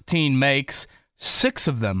those 13 makes, 6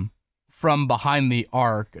 of them from behind the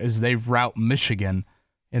arc as they rout Michigan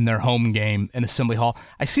in their home game in Assembly Hall.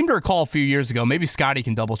 I seem to recall a few years ago, maybe Scotty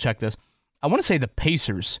can double-check this, I want to say the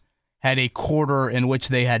Pacers had a quarter in which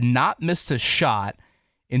they had not missed a shot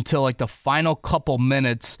until like the final couple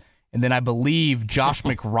minutes, and then I believe Josh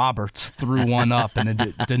McRoberts threw one up and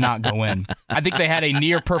it did not go in. I think they had a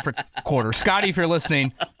near-perfect quarter. Scotty, if you're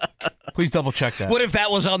listening, please double-check that. What if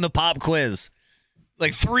that was on the pop quiz?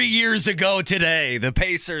 Like 3 years ago today, the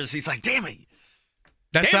Pacers, he's like, damn it.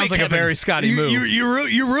 That sounds like Kevin, a very Scotty move.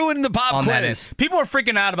 You ruined the pop quiz. People are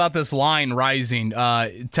freaking out about this line rising,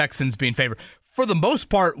 Texans being favored. For the most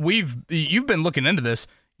part, you've been looking into this.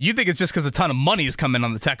 You think it's just because a ton of money has come in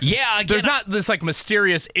on the Texans. Yeah. Again, there's not this like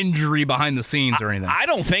mysterious injury behind the scenes or anything. I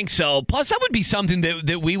don't think so. Plus, that would be something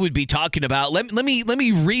that we would be talking about. Let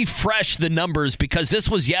me refresh the numbers because this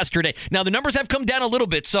was yesterday. Now, the numbers have come down a little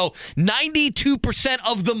bit. So 92%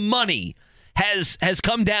 of the money has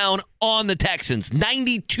come down on the Texans.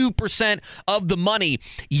 92% of the money.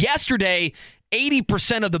 Yesterday,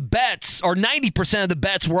 80% of the bets, or 90% of the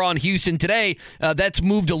bets were on Houston today. That's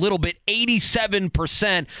moved a little bit,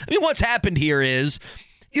 87%. I mean, what's happened here is,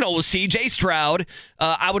 with C.J. Stroud,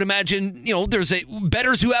 I would imagine, there's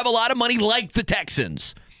bettors who have a lot of money like the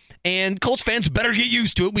Texans. And Colts fans better get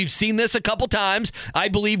used to it. We've seen this a couple times. I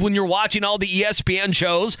believe when you're watching all the ESPN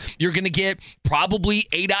shows, you're going to get probably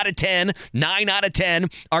 8 out of 10, 9 out of 10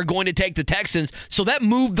 are going to take the Texans. So that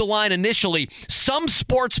moved the line initially. Some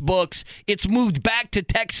sports books, it's moved back to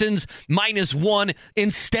Texans -1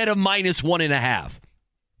 instead of -1.5.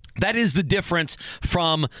 That is the difference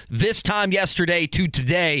from this time yesterday to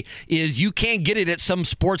today, is you can't get it at some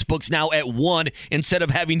sports books now at 1 instead of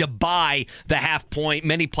having to buy the half point.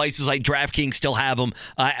 Many places like DraftKings still have them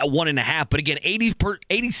at 1.5. But again,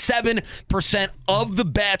 87% of the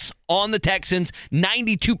bets on the Texans,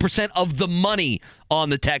 92% of the money on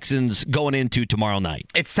the Texans going into tomorrow night.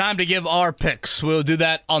 It's time to give our picks. We'll do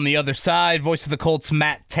that on the other side. Voice of the Colts,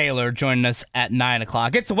 Matt Taylor, joining us at 9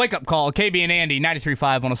 o'clock. It's a wake-up call. KB and Andy,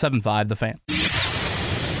 93.5, 107.5, The Fan.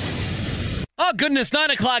 Oh, goodness,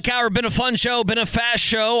 9 o'clock hour. Been a fun show, been a fast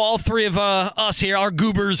show. All three of us here, our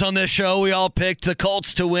goobers on this show, we all picked the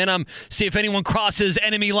Colts to win. See if anyone crosses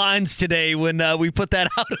enemy lines today when we put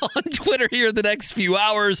that out on Twitter here in the next few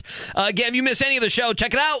hours. Again, if you miss any of the show,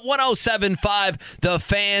 check it out,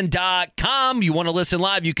 1075thefan.com. You want to listen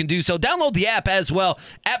live, you can do so. Download the app as well,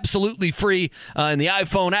 absolutely free in the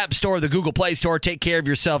iPhone App Store, the Google Play Store. Take care of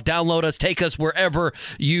yourself. Download us, take us wherever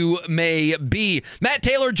you may be. Matt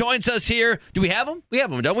Taylor joins us here. Do we have him? We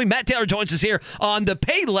have him, don't we? Matt Taylor joins us here on the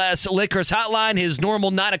Payless Liquors Hotline, his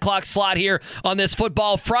normal 9 o'clock slot here on this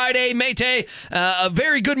Football Friday. Mate, a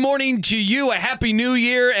very good morning to you, a Happy New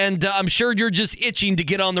Year, and I'm sure you're just itching to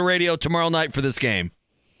get on the radio tomorrow night for this game.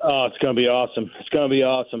 Oh, it's going to be awesome. It's going to be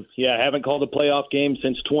awesome. Yeah, I haven't called a playoff game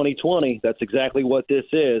since 2020. That's exactly what this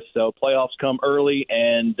is. So playoffs come early,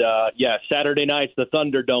 and, Saturday night's the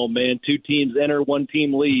Thunderdome, man. 2 teams enter, 1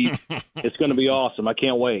 team leaves. It's going to be awesome. I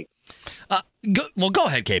can't wait. Go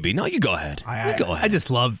ahead, KB. No, you go ahead. Go ahead. I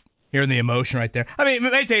just love hearing the emotion right there. I mean,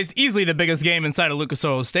 Mate is easily the biggest game inside of Lucas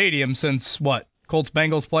Oil Stadium since,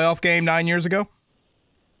 Colts-Bengals playoff game 9 years ago?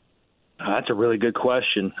 That's a really good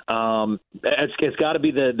question. It's got to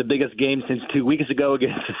be the biggest game since 2 weeks ago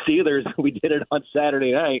against the Steelers. We did it on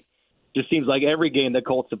Saturday night. Just seems like every game the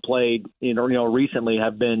Colts have played, recently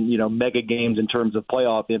have been, mega games in terms of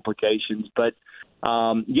playoff implications. But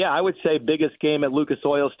I would say biggest game at Lucas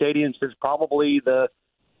Oil Stadium since probably the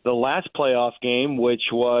last playoff game, which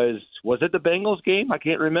was it the Bengals game? I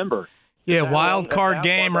can't remember. Yeah, wild card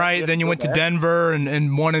game, right? Then you went to Denver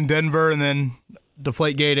and won in Denver, and then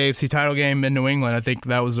Deflategate AFC title game in New England. I think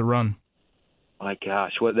that was the run. My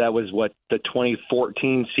gosh, that was the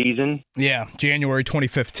 2014 season? Yeah, January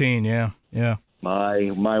 2015. Yeah.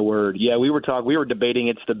 My word. Yeah, we were debating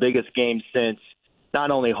it's the biggest game since not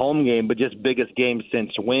only home game, but just biggest game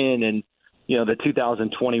since when. And, the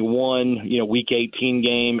 2021, week 18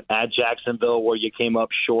 game at Jacksonville where you came up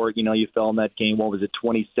short, you fell in that game. What was it?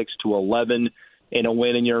 26-11 in a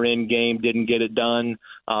win in your end game. Didn't get it done.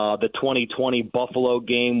 The 2020 Buffalo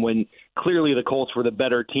game when clearly the Colts were the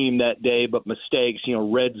better team that day, but mistakes,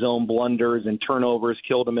 red zone blunders and turnovers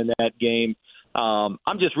killed them in that game.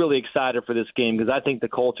 I'm just really excited for this game because I think the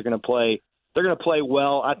Colts are going to play. They're going to play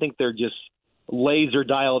well. I think they're just laser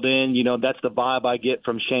dialed in. That's the vibe I get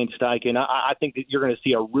from Shane Steichen. I think that you're going to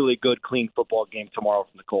see a really good, clean football game tomorrow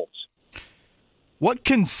from the Colts. What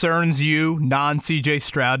concerns you, non-C.J.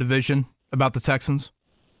 Stroud division, about the Texans?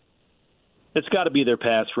 It's got to be their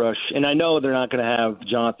pass rush. And I know they're not going to have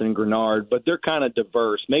Jonathan Grenard, but they're kind of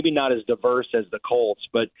diverse. Maybe not as diverse as the Colts,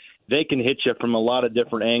 but they can hit you from a lot of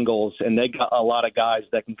different angles, and they got a lot of guys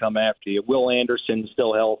that can come after you. Will Anderson's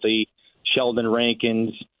still healthy, Sheldon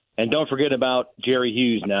Rankins, and don't forget about Jerry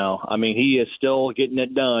Hughes now. I mean, he is still getting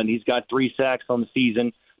it done. He's got 3 sacks on the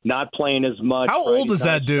season, not playing as much. How old is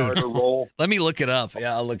that dude? Let me look it up.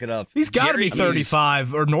 Yeah, I'll look it up. He's got to be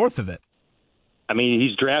 35 or north of it. I mean,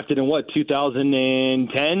 he's drafted in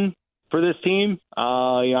 2010 for this team.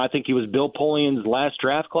 I think he was Bill Polian's last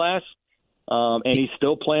draft class, and he's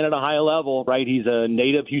still playing at a high level, right? He's a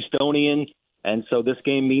native Houstonian, and so this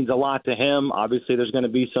game means a lot to him. Obviously, there's going to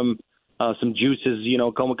be some juices,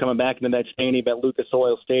 coming back into that stadium at Lucas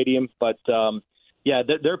Oil Stadium. But,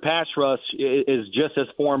 their pass rush is just as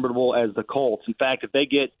formidable as the Colts. In fact, if they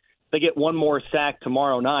get one more sack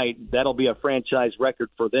tomorrow night, that'll be a franchise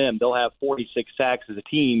record for them. They'll have 46 sacks as a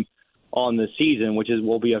team on the season, which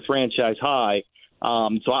will be a franchise high.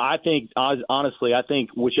 So I think, honestly,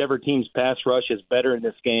 whichever team's pass rush is better in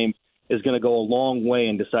this game is going to go a long way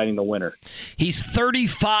in deciding the winner. He's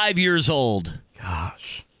 35 years old.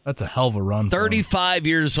 Gosh. That's a hell of a run. 35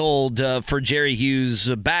 years old for Jerry Hughes,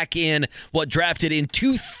 back in drafted in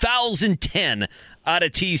 2010 out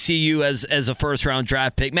of TCU as a first-round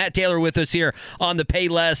draft pick. Matt Taylor with us here on the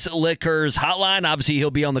Payless Liquors hotline. Obviously, he'll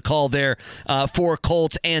be on the call there for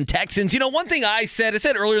Colts and Texans. You know, one thing I said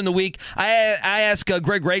earlier in the week, I asked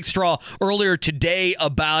Greg Rakestraw earlier today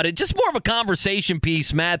about it, just more of a conversation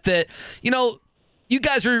piece, Matt, that, you know, you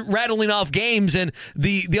guys are rattling off games, and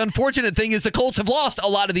the unfortunate thing is the Colts have lost a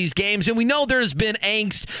lot of these games, and we know there's been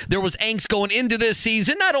angst. There was angst going into this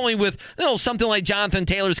season, not only with something like Jonathan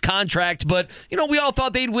Taylor's contract, but we all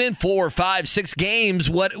thought they'd win 4, 5, 6 games,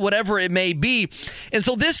 whatever it may be. And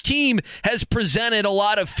so this team has presented a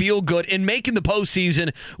lot of feel good, and making the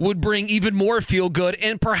postseason would bring even more feel good.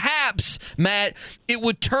 And perhaps, Matt, it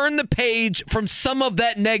would turn the page from some of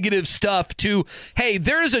that negative stuff to, hey,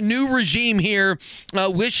 there's a new regime here.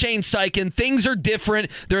 With Shane Steichen, things are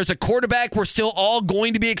different. There's a quarterback we're still all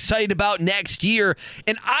going to be excited about next year.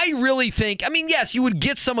 And I really think, yes, you would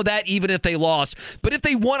get some of that even if they lost. But if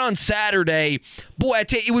they won on Saturday, boy, I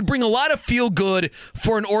tell you, it would bring a lot of feel good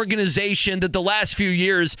for an organization that the last few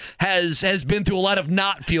years has been through a lot of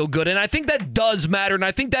not feel good. And I think that does matter, and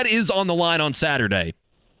I think that is on the line on Saturday.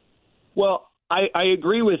 Well, I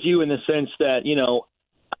agree with you in the sense that,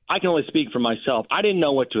 I can only speak for myself. I didn't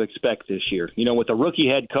know what to expect this year. With a rookie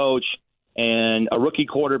head coach and a rookie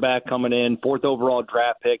quarterback coming in, 4th overall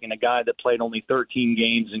draft pick, and a guy that played only 13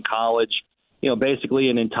 games in college, basically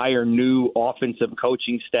an entire new offensive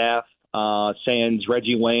coaching staff, sans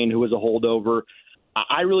Reggie Wayne, who was a holdover.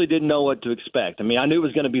 I really didn't know what to expect. I knew it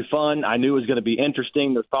was going to be fun. I knew it was going to be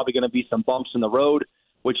interesting. There's probably going to be some bumps in the road,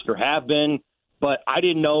 which there have been. But I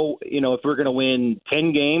didn't know, if we're going to win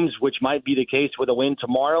 10 games, which might be the case with a win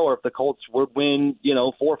tomorrow, or if the Colts would win,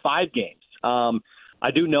 4 or 5 games. I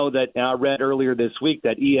do know that, and I read earlier this week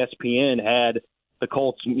that ESPN had the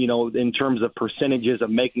Colts, in terms of percentages of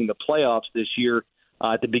making the playoffs this year,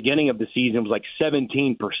 at the beginning of the season was like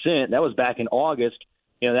 17%. That was back in August.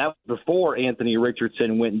 That was before Anthony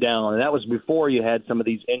Richardson went down, and that was before you had some of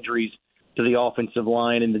these injuries to the offensive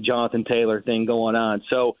line and the Jonathan Taylor thing going on.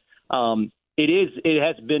 So, It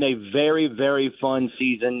has been a very, very fun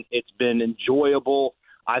season. It's been enjoyable.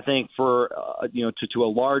 I think for to a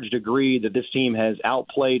large degree that this team has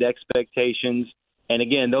outplayed expectations. And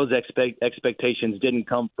again, those expectations didn't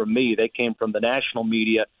come from me; they came from the national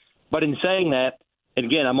media. But in saying that, and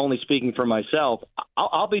again, I'm only speaking for myself.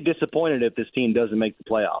 I'll be disappointed if this team doesn't make the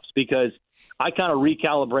playoffs, because I kind of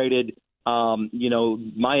recalibrated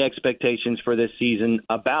my expectations for this season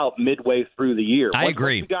about midway through the year. I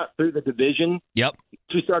agree. Once we got through the division, yep,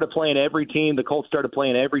 we started playing every team. The Colts started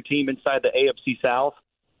playing every team inside the AFC South.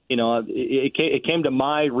 It came to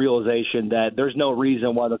my realization that there's no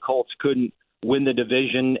reason why the Colts couldn't win the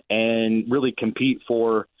division and really compete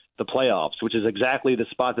for the playoffs, which is exactly the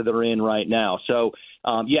spot that they're in right now. So,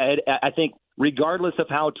 I think regardless of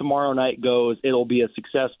how tomorrow night goes, it'll be a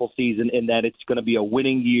successful season in that it's going to be a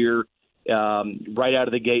winning year. Right out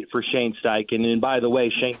of the gate for Shane Steichen. And by the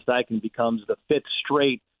way, Shane Steichen becomes the 5th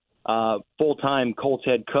straight full-time Colts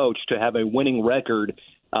head coach to have a winning record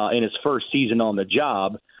in his first season on the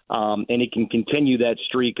job. And he can continue that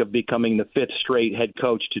streak of becoming the 5th straight head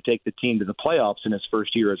coach to take the team to the playoffs in his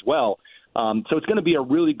first year as well. So it's going to be a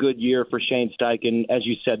really good year for Shane Steichen. As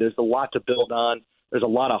you said, there's a lot to build on. There's a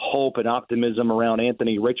lot of hope and optimism around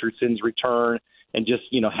Anthony Richardson's return and just,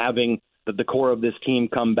 having the core of this team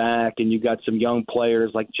come back, and you've got some young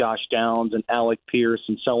players like Josh Downs and Alec Pierce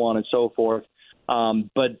and so on and so forth.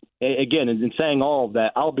 But again, in saying all of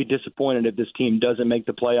that, I'll be disappointed if this team doesn't make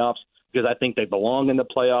the playoffs, because I think they belong in the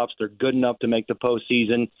playoffs. They're good enough to make the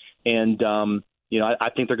postseason. And, I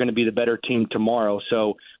think they're going to be the better team tomorrow.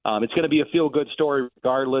 So it's going to be a feel-good story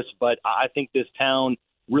regardless, but I think this town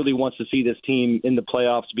really wants to see this team in the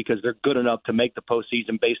playoffs because they're good enough to make the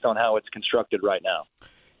postseason based on how it's constructed right now.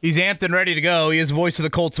 He's amped and ready to go. He is the voice of the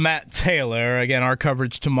Colts, Matt Taylor. Again, our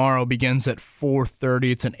coverage tomorrow begins at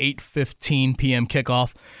 4:30. It's an 8:15 p.m.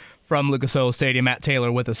 kickoff from Lucas Oil Stadium. Matt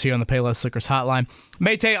Taylor with us here on the Payless Liquors hotline.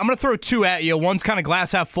 Mate, I'm going to throw 2 at you. One's kind of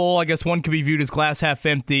glass half full. I guess one could be viewed as glass half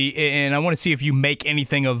empty, and I want to see if you make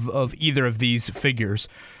anything of either of these figures.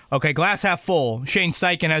 Okay, glass half full. Shane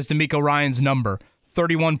Steichen has D'Amico Ryan's number.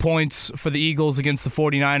 31 points for the Eagles against the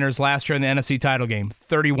 49ers last year in the NFC title game.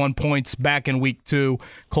 31 points back in week 2,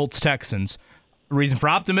 Colts-Texans. Reason for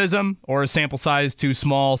optimism, or a sample size too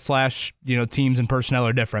small / teams and personnel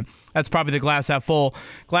are different? That's probably the glass half full.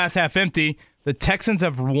 Glass half empty. The Texans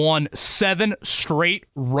have won 7 straight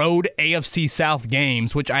road AFC South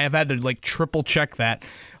games, which I have had to triple check that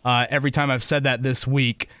every time I've said that this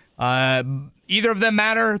week. Either of them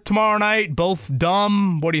matter tomorrow night? Both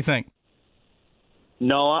dumb? What do you think?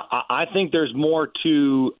 No, I think there's more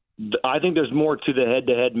to. I think there's more to the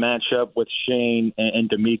head-to-head matchup with Shane and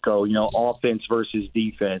D'Amico. Offense versus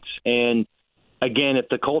defense. And again, if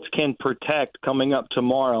the Colts can protect coming up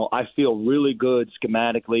tomorrow, I feel really good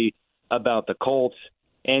schematically about the Colts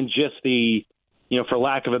and just the, for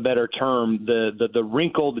lack of a better term, the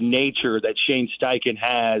wrinkled nature that Shane Steichen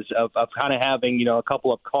has of kind of having, a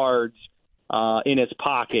couple of cards in his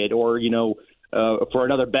pocket or, for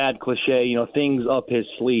another bad cliche, things up his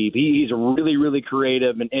sleeve. He's really, really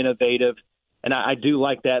creative and innovative. And I do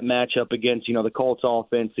like that matchup against, the Colts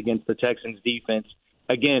offense against the Texans defense.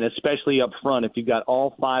 Again, especially up front, if you've got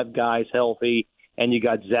all five guys healthy and you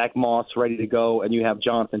got Zach Moss ready to go and you have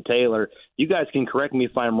Jonathan Taylor, you guys can correct me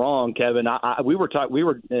if I'm wrong, Kevin. We were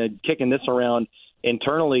kicking this around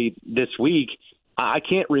internally this week. I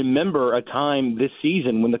can't remember a time this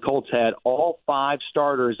season when the Colts had all five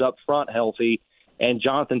starters up front healthy and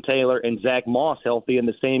Jonathan Taylor and Zach Moss healthy in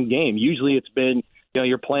the same game. Usually it's been,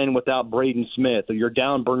 you're playing without Braden Smith or you're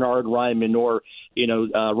down Bernard Ryman or,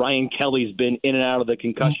 Ryan Kelly's been in and out of the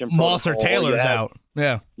concussion protocol. Moss or Taylor's out.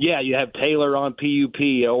 Yeah. Yeah, you have Taylor on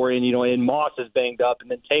PUP or and Moss is banged up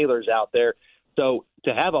and then Taylor's out there. So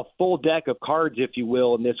to have a full deck of cards, if you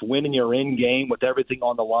will, in this win your in game with everything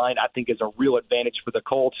on the line, I think is a real advantage for the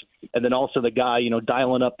Colts. And then also the guy,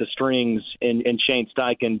 dialing up the strings and Shane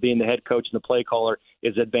Steichen being the head coach and the play caller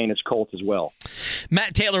is advantage Colts as well.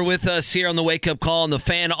 Matt Taylor with us here on the Wake Up Call and the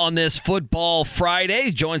Fan on this Football Friday.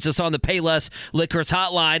 He joins us on the Payless Liquors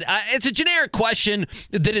Hotline. It's a generic question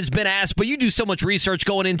that has been asked, but you do so much research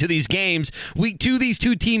going into these games. Week 2, these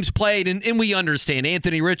two teams played, and we understand.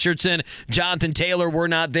 Anthony Richardson, Jonathan Taylor were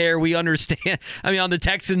not there. We understand. I mean, on the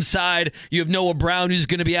Texans side, you have Noah Brown who's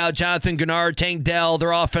going to be out, Jonathan Gennard, Tank Dell.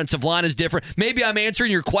 Their offensive line is different. Maybe I'm answering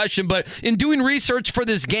your question, but in doing research for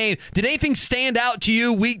this game, did anything stand out to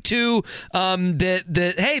you week 2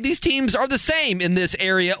 that hey, these teams are the same in this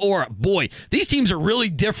area, or boy, these teams are really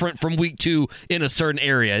different from week 2 in a certain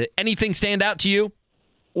area? Anything stand out to you?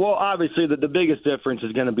 Well, obviously, the biggest difference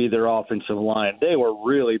is going to be their offensive line. They were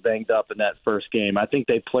really banged up in that first game. I think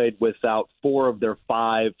they played without 4 of their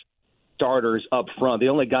 5 starters up front. The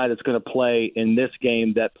only guy that's going to play in this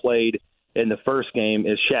game that played in the first game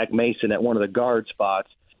is Shaq Mason at one of the guard spots.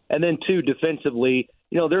 And then, 2, defensively,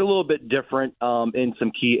 they're a little bit different in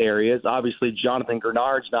some key areas. Obviously, Jonathan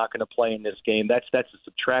Grenard's not going to play in this game. That's a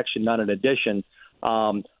subtraction, not an addition.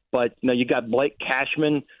 But you got Blake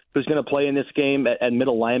Cashman, who's going to play in this game at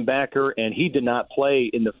middle linebacker, and he did not play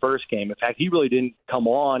in the first game. In fact, he really didn't come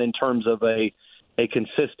on in terms of a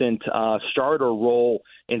consistent starter role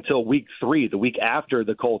until week 3, the week after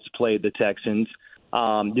the Colts played the Texans.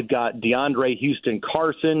 You've got DeAndre Houston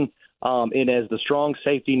Carson in as the strong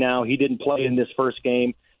safety now. He didn't play in this first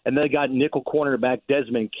game. And then they got nickel cornerback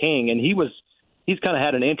Desmond King, and he's kind of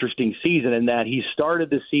had an interesting season in that he started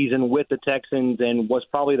the season with the Texans and was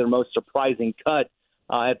probably their most surprising cut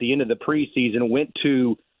at the end of the preseason, went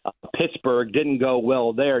to Pittsburgh, didn't go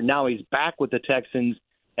well there. Now he's back with the Texans,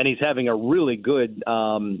 and he's having a really good,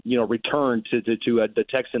 return to the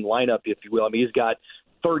Texan lineup, if you will. I mean, he's got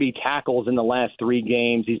 30 tackles in the last 3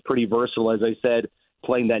 games. He's pretty versatile, as I said,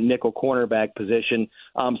 playing that nickel cornerback position.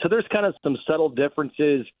 So there's kind of some subtle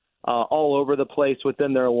differences all over the place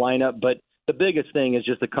within their lineup, but the biggest thing is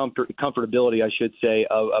just the comfortability, I should say,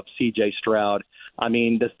 of C.J. Stroud. I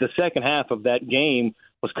mean, the second half of that game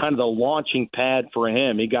was kind of the launching pad for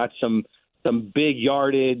him. He got some big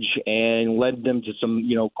yardage and led them to some,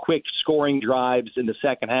 quick scoring drives in the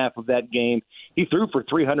second half of that game. He threw for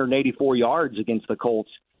 384 yards against the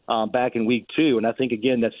Colts back in week 2. And I think,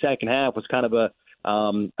 again, that second half was kind of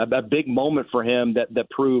a big moment for him that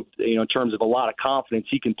proved, in terms of a lot of confidence,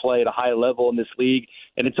 he can play at a high level in this league.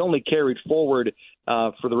 And it's only carried forward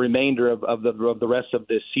for the remainder of the rest of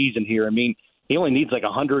this season here. I mean, he only needs like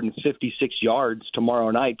 156 yards tomorrow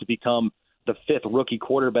night to become the 5th rookie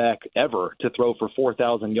quarterback ever to throw for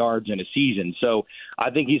 4,000 yards in a season. So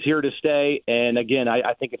I think he's here to stay. And again,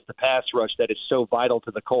 I think it's the pass rush that is so vital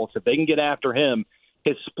to the Colts. If they can get after him,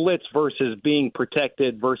 his splits versus being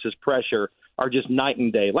protected versus pressure are just night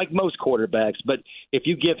and day, like most quarterbacks. But if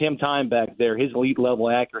you give him time back there, his elite level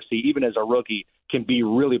accuracy, even as a rookie, can be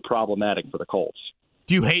really problematic for the Colts.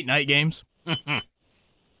 Do you hate night games?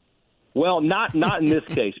 Well, not in this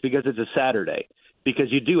case, because it's a Saturday.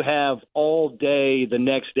 Because you do have all day the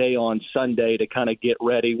next day on Sunday to kind of get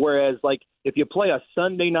ready. Whereas, like, if you play a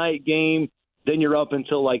Sunday night game, then you're up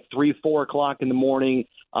until like 3, 4 o'clock in the morning,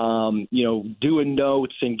 doing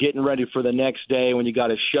notes and getting ready for the next day when you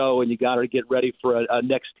got a show and you got to get ready for a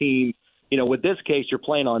next team with this case, you're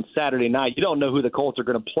playing on Saturday night. You don't know who the Colts are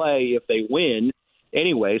going to play if they win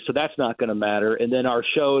anyway, so that's not going to matter. And then our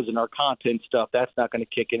shows and our content stuff, that's not going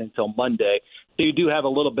to kick in until Monday. So you do have a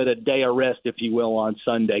little bit of day of rest, if you will, on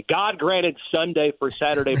Sunday. God granted Sunday for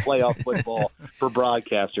Saturday playoff football for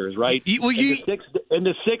broadcasters, right? In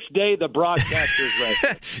the sixth day, the broadcasters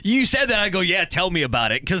rest. You said that. I go, yeah, tell me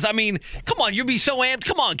about it. Because, I mean, come on, you'll be so amped.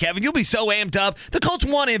 Come on, Kevin, you'll be so amped up. The Colts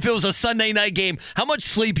won if it was a Sunday night game. How much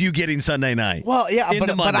sleep you getting Sunday night? Well, yeah,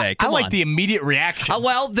 into Monday. I like the immediate reaction.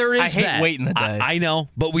 Well, there is that. I hate waiting the day. I know,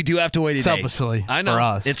 but we do have to wait a day. Selfishly, I know. For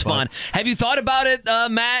us. It's fun. Have you thought about it,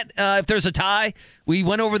 Matt, if there's a tie? We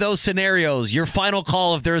went over those scenarios. Your final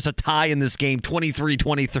call if there's a tie in this game,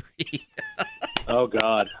 23-23. Oh,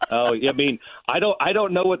 God. Oh, I mean, I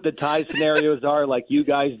don't know what the tie scenarios are like you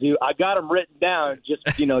guys do. I got them written down just,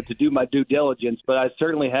 to do my due diligence, but I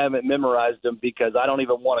certainly haven't memorized them because I don't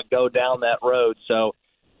even want to go down that road. So,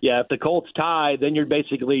 yeah, if the Colts tie, then you're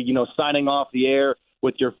basically, signing off the air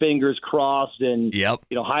with your fingers crossed and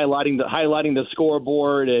highlighting the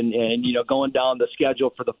scoreboard and going down the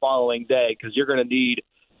schedule for the following day because you're going to need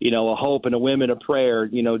a hope and a whim and a prayer.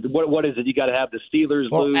 What is it? You got to have the Steelers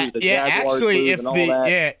lose, the Jaguars lose, and all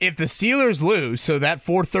that. If the Steelers lose, so that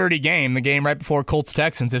 4:30 game, the game right before Colts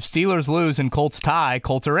Texans, if Steelers lose and Colts tie,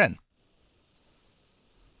 Colts are in.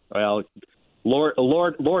 Well,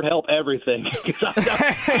 Lord help everything. I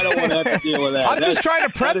don't want to have to deal with that. I'm just trying to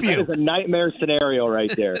prep you. That is a nightmare scenario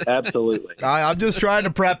right there. Absolutely. I'm just trying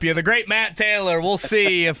to prep you. The great Matt Taylor. We'll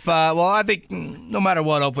see if, I think no matter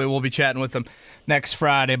what, hopefully we'll be chatting with him next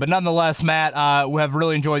Friday. But nonetheless, Matt, we have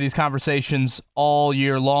really enjoyed these conversations all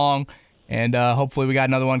year long. And hopefully we got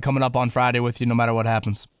another one coming up on Friday with you no matter what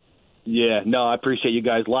happens. Yeah, no, I appreciate you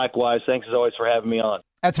guys. Likewise, thanks as always for having me on.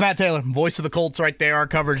 That's Matt Taylor, voice of the Colts right there. Our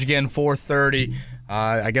coverage again, 4:30.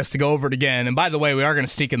 I guess to go over it again. And by the way, we are going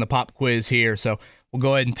to sneak in the pop quiz here, so we'll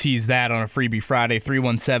go ahead and tease that on a Freebie Friday,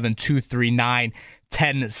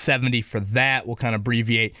 317-239-1070 for that. We'll kind of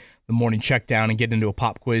abbreviate the morning check down and get into a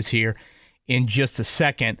pop quiz here in just a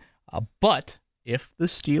second. But if the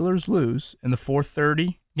Steelers lose in the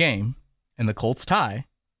 4:30 game and the Colts tie,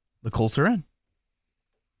 the Colts are in.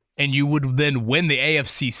 And you would then win the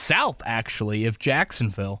AFC South, actually, if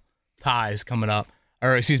Jacksonville ties coming up.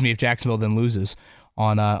 Or, excuse me, if Jacksonville then loses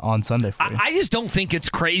on Sunday for you. I just don't think it's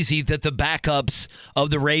crazy that the backups of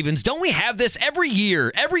the Ravens, don't we have this every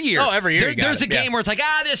year? Every year. Oh, every year. There's a game where it's like,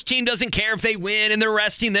 this team doesn't care if they win, and they're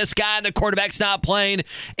resting this guy, and the quarterback's not playing,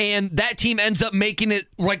 and that team ends up making it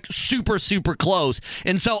like super, super close.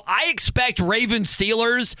 And so I expect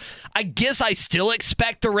Ravens-Steelers. I guess I still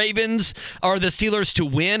expect the Ravens or the Steelers to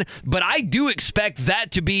win, but I do expect that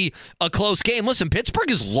to be a close game. Listen, Pittsburgh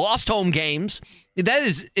has lost home games.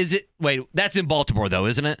 That's in Baltimore, though,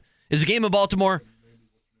 isn't it? Is the game in Baltimore?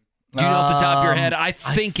 Do you know off the top of your head? I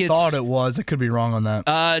thought it was. I could be wrong on that.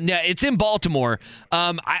 Yeah, it's in Baltimore.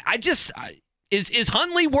 Is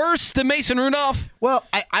Huntley worse than Mason Rudolph? Well,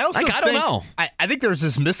 I also think, I don't know. I think there's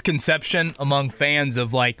this misconception among fans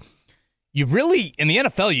of you really, in the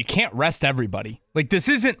NFL, you can't rest everybody. This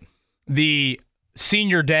isn't the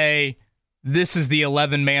senior day. This is the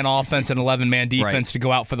 11-man offense and 11-man defense to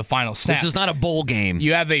go out for the final snap. This is not a bowl game.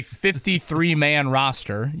 You have a 53-man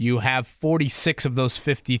roster. You have 46 of those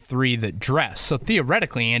 53 that dress. So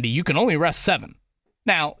theoretically, Andy, you can only rest 7.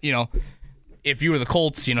 Now, if you were the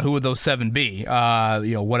Colts, who would those 7 be?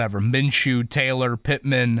 Whatever. Minshew, Taylor,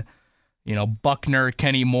 Pittman, Buckner,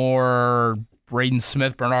 Kenny Moore, Braden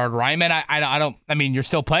Smith, Bernard Ryman. You're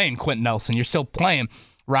still playing Quentin Nelson. You're still playing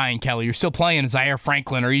Ryan Kelly. You're still playing Zaire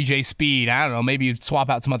Franklin or EJ Speed. I don't know. Maybe you'd swap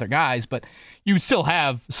out some other guys, but you would still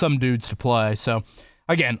have some dudes to play. So,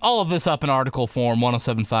 again, all of this up in article form,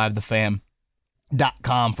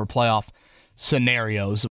 1075thefan.com for playoff scenarios.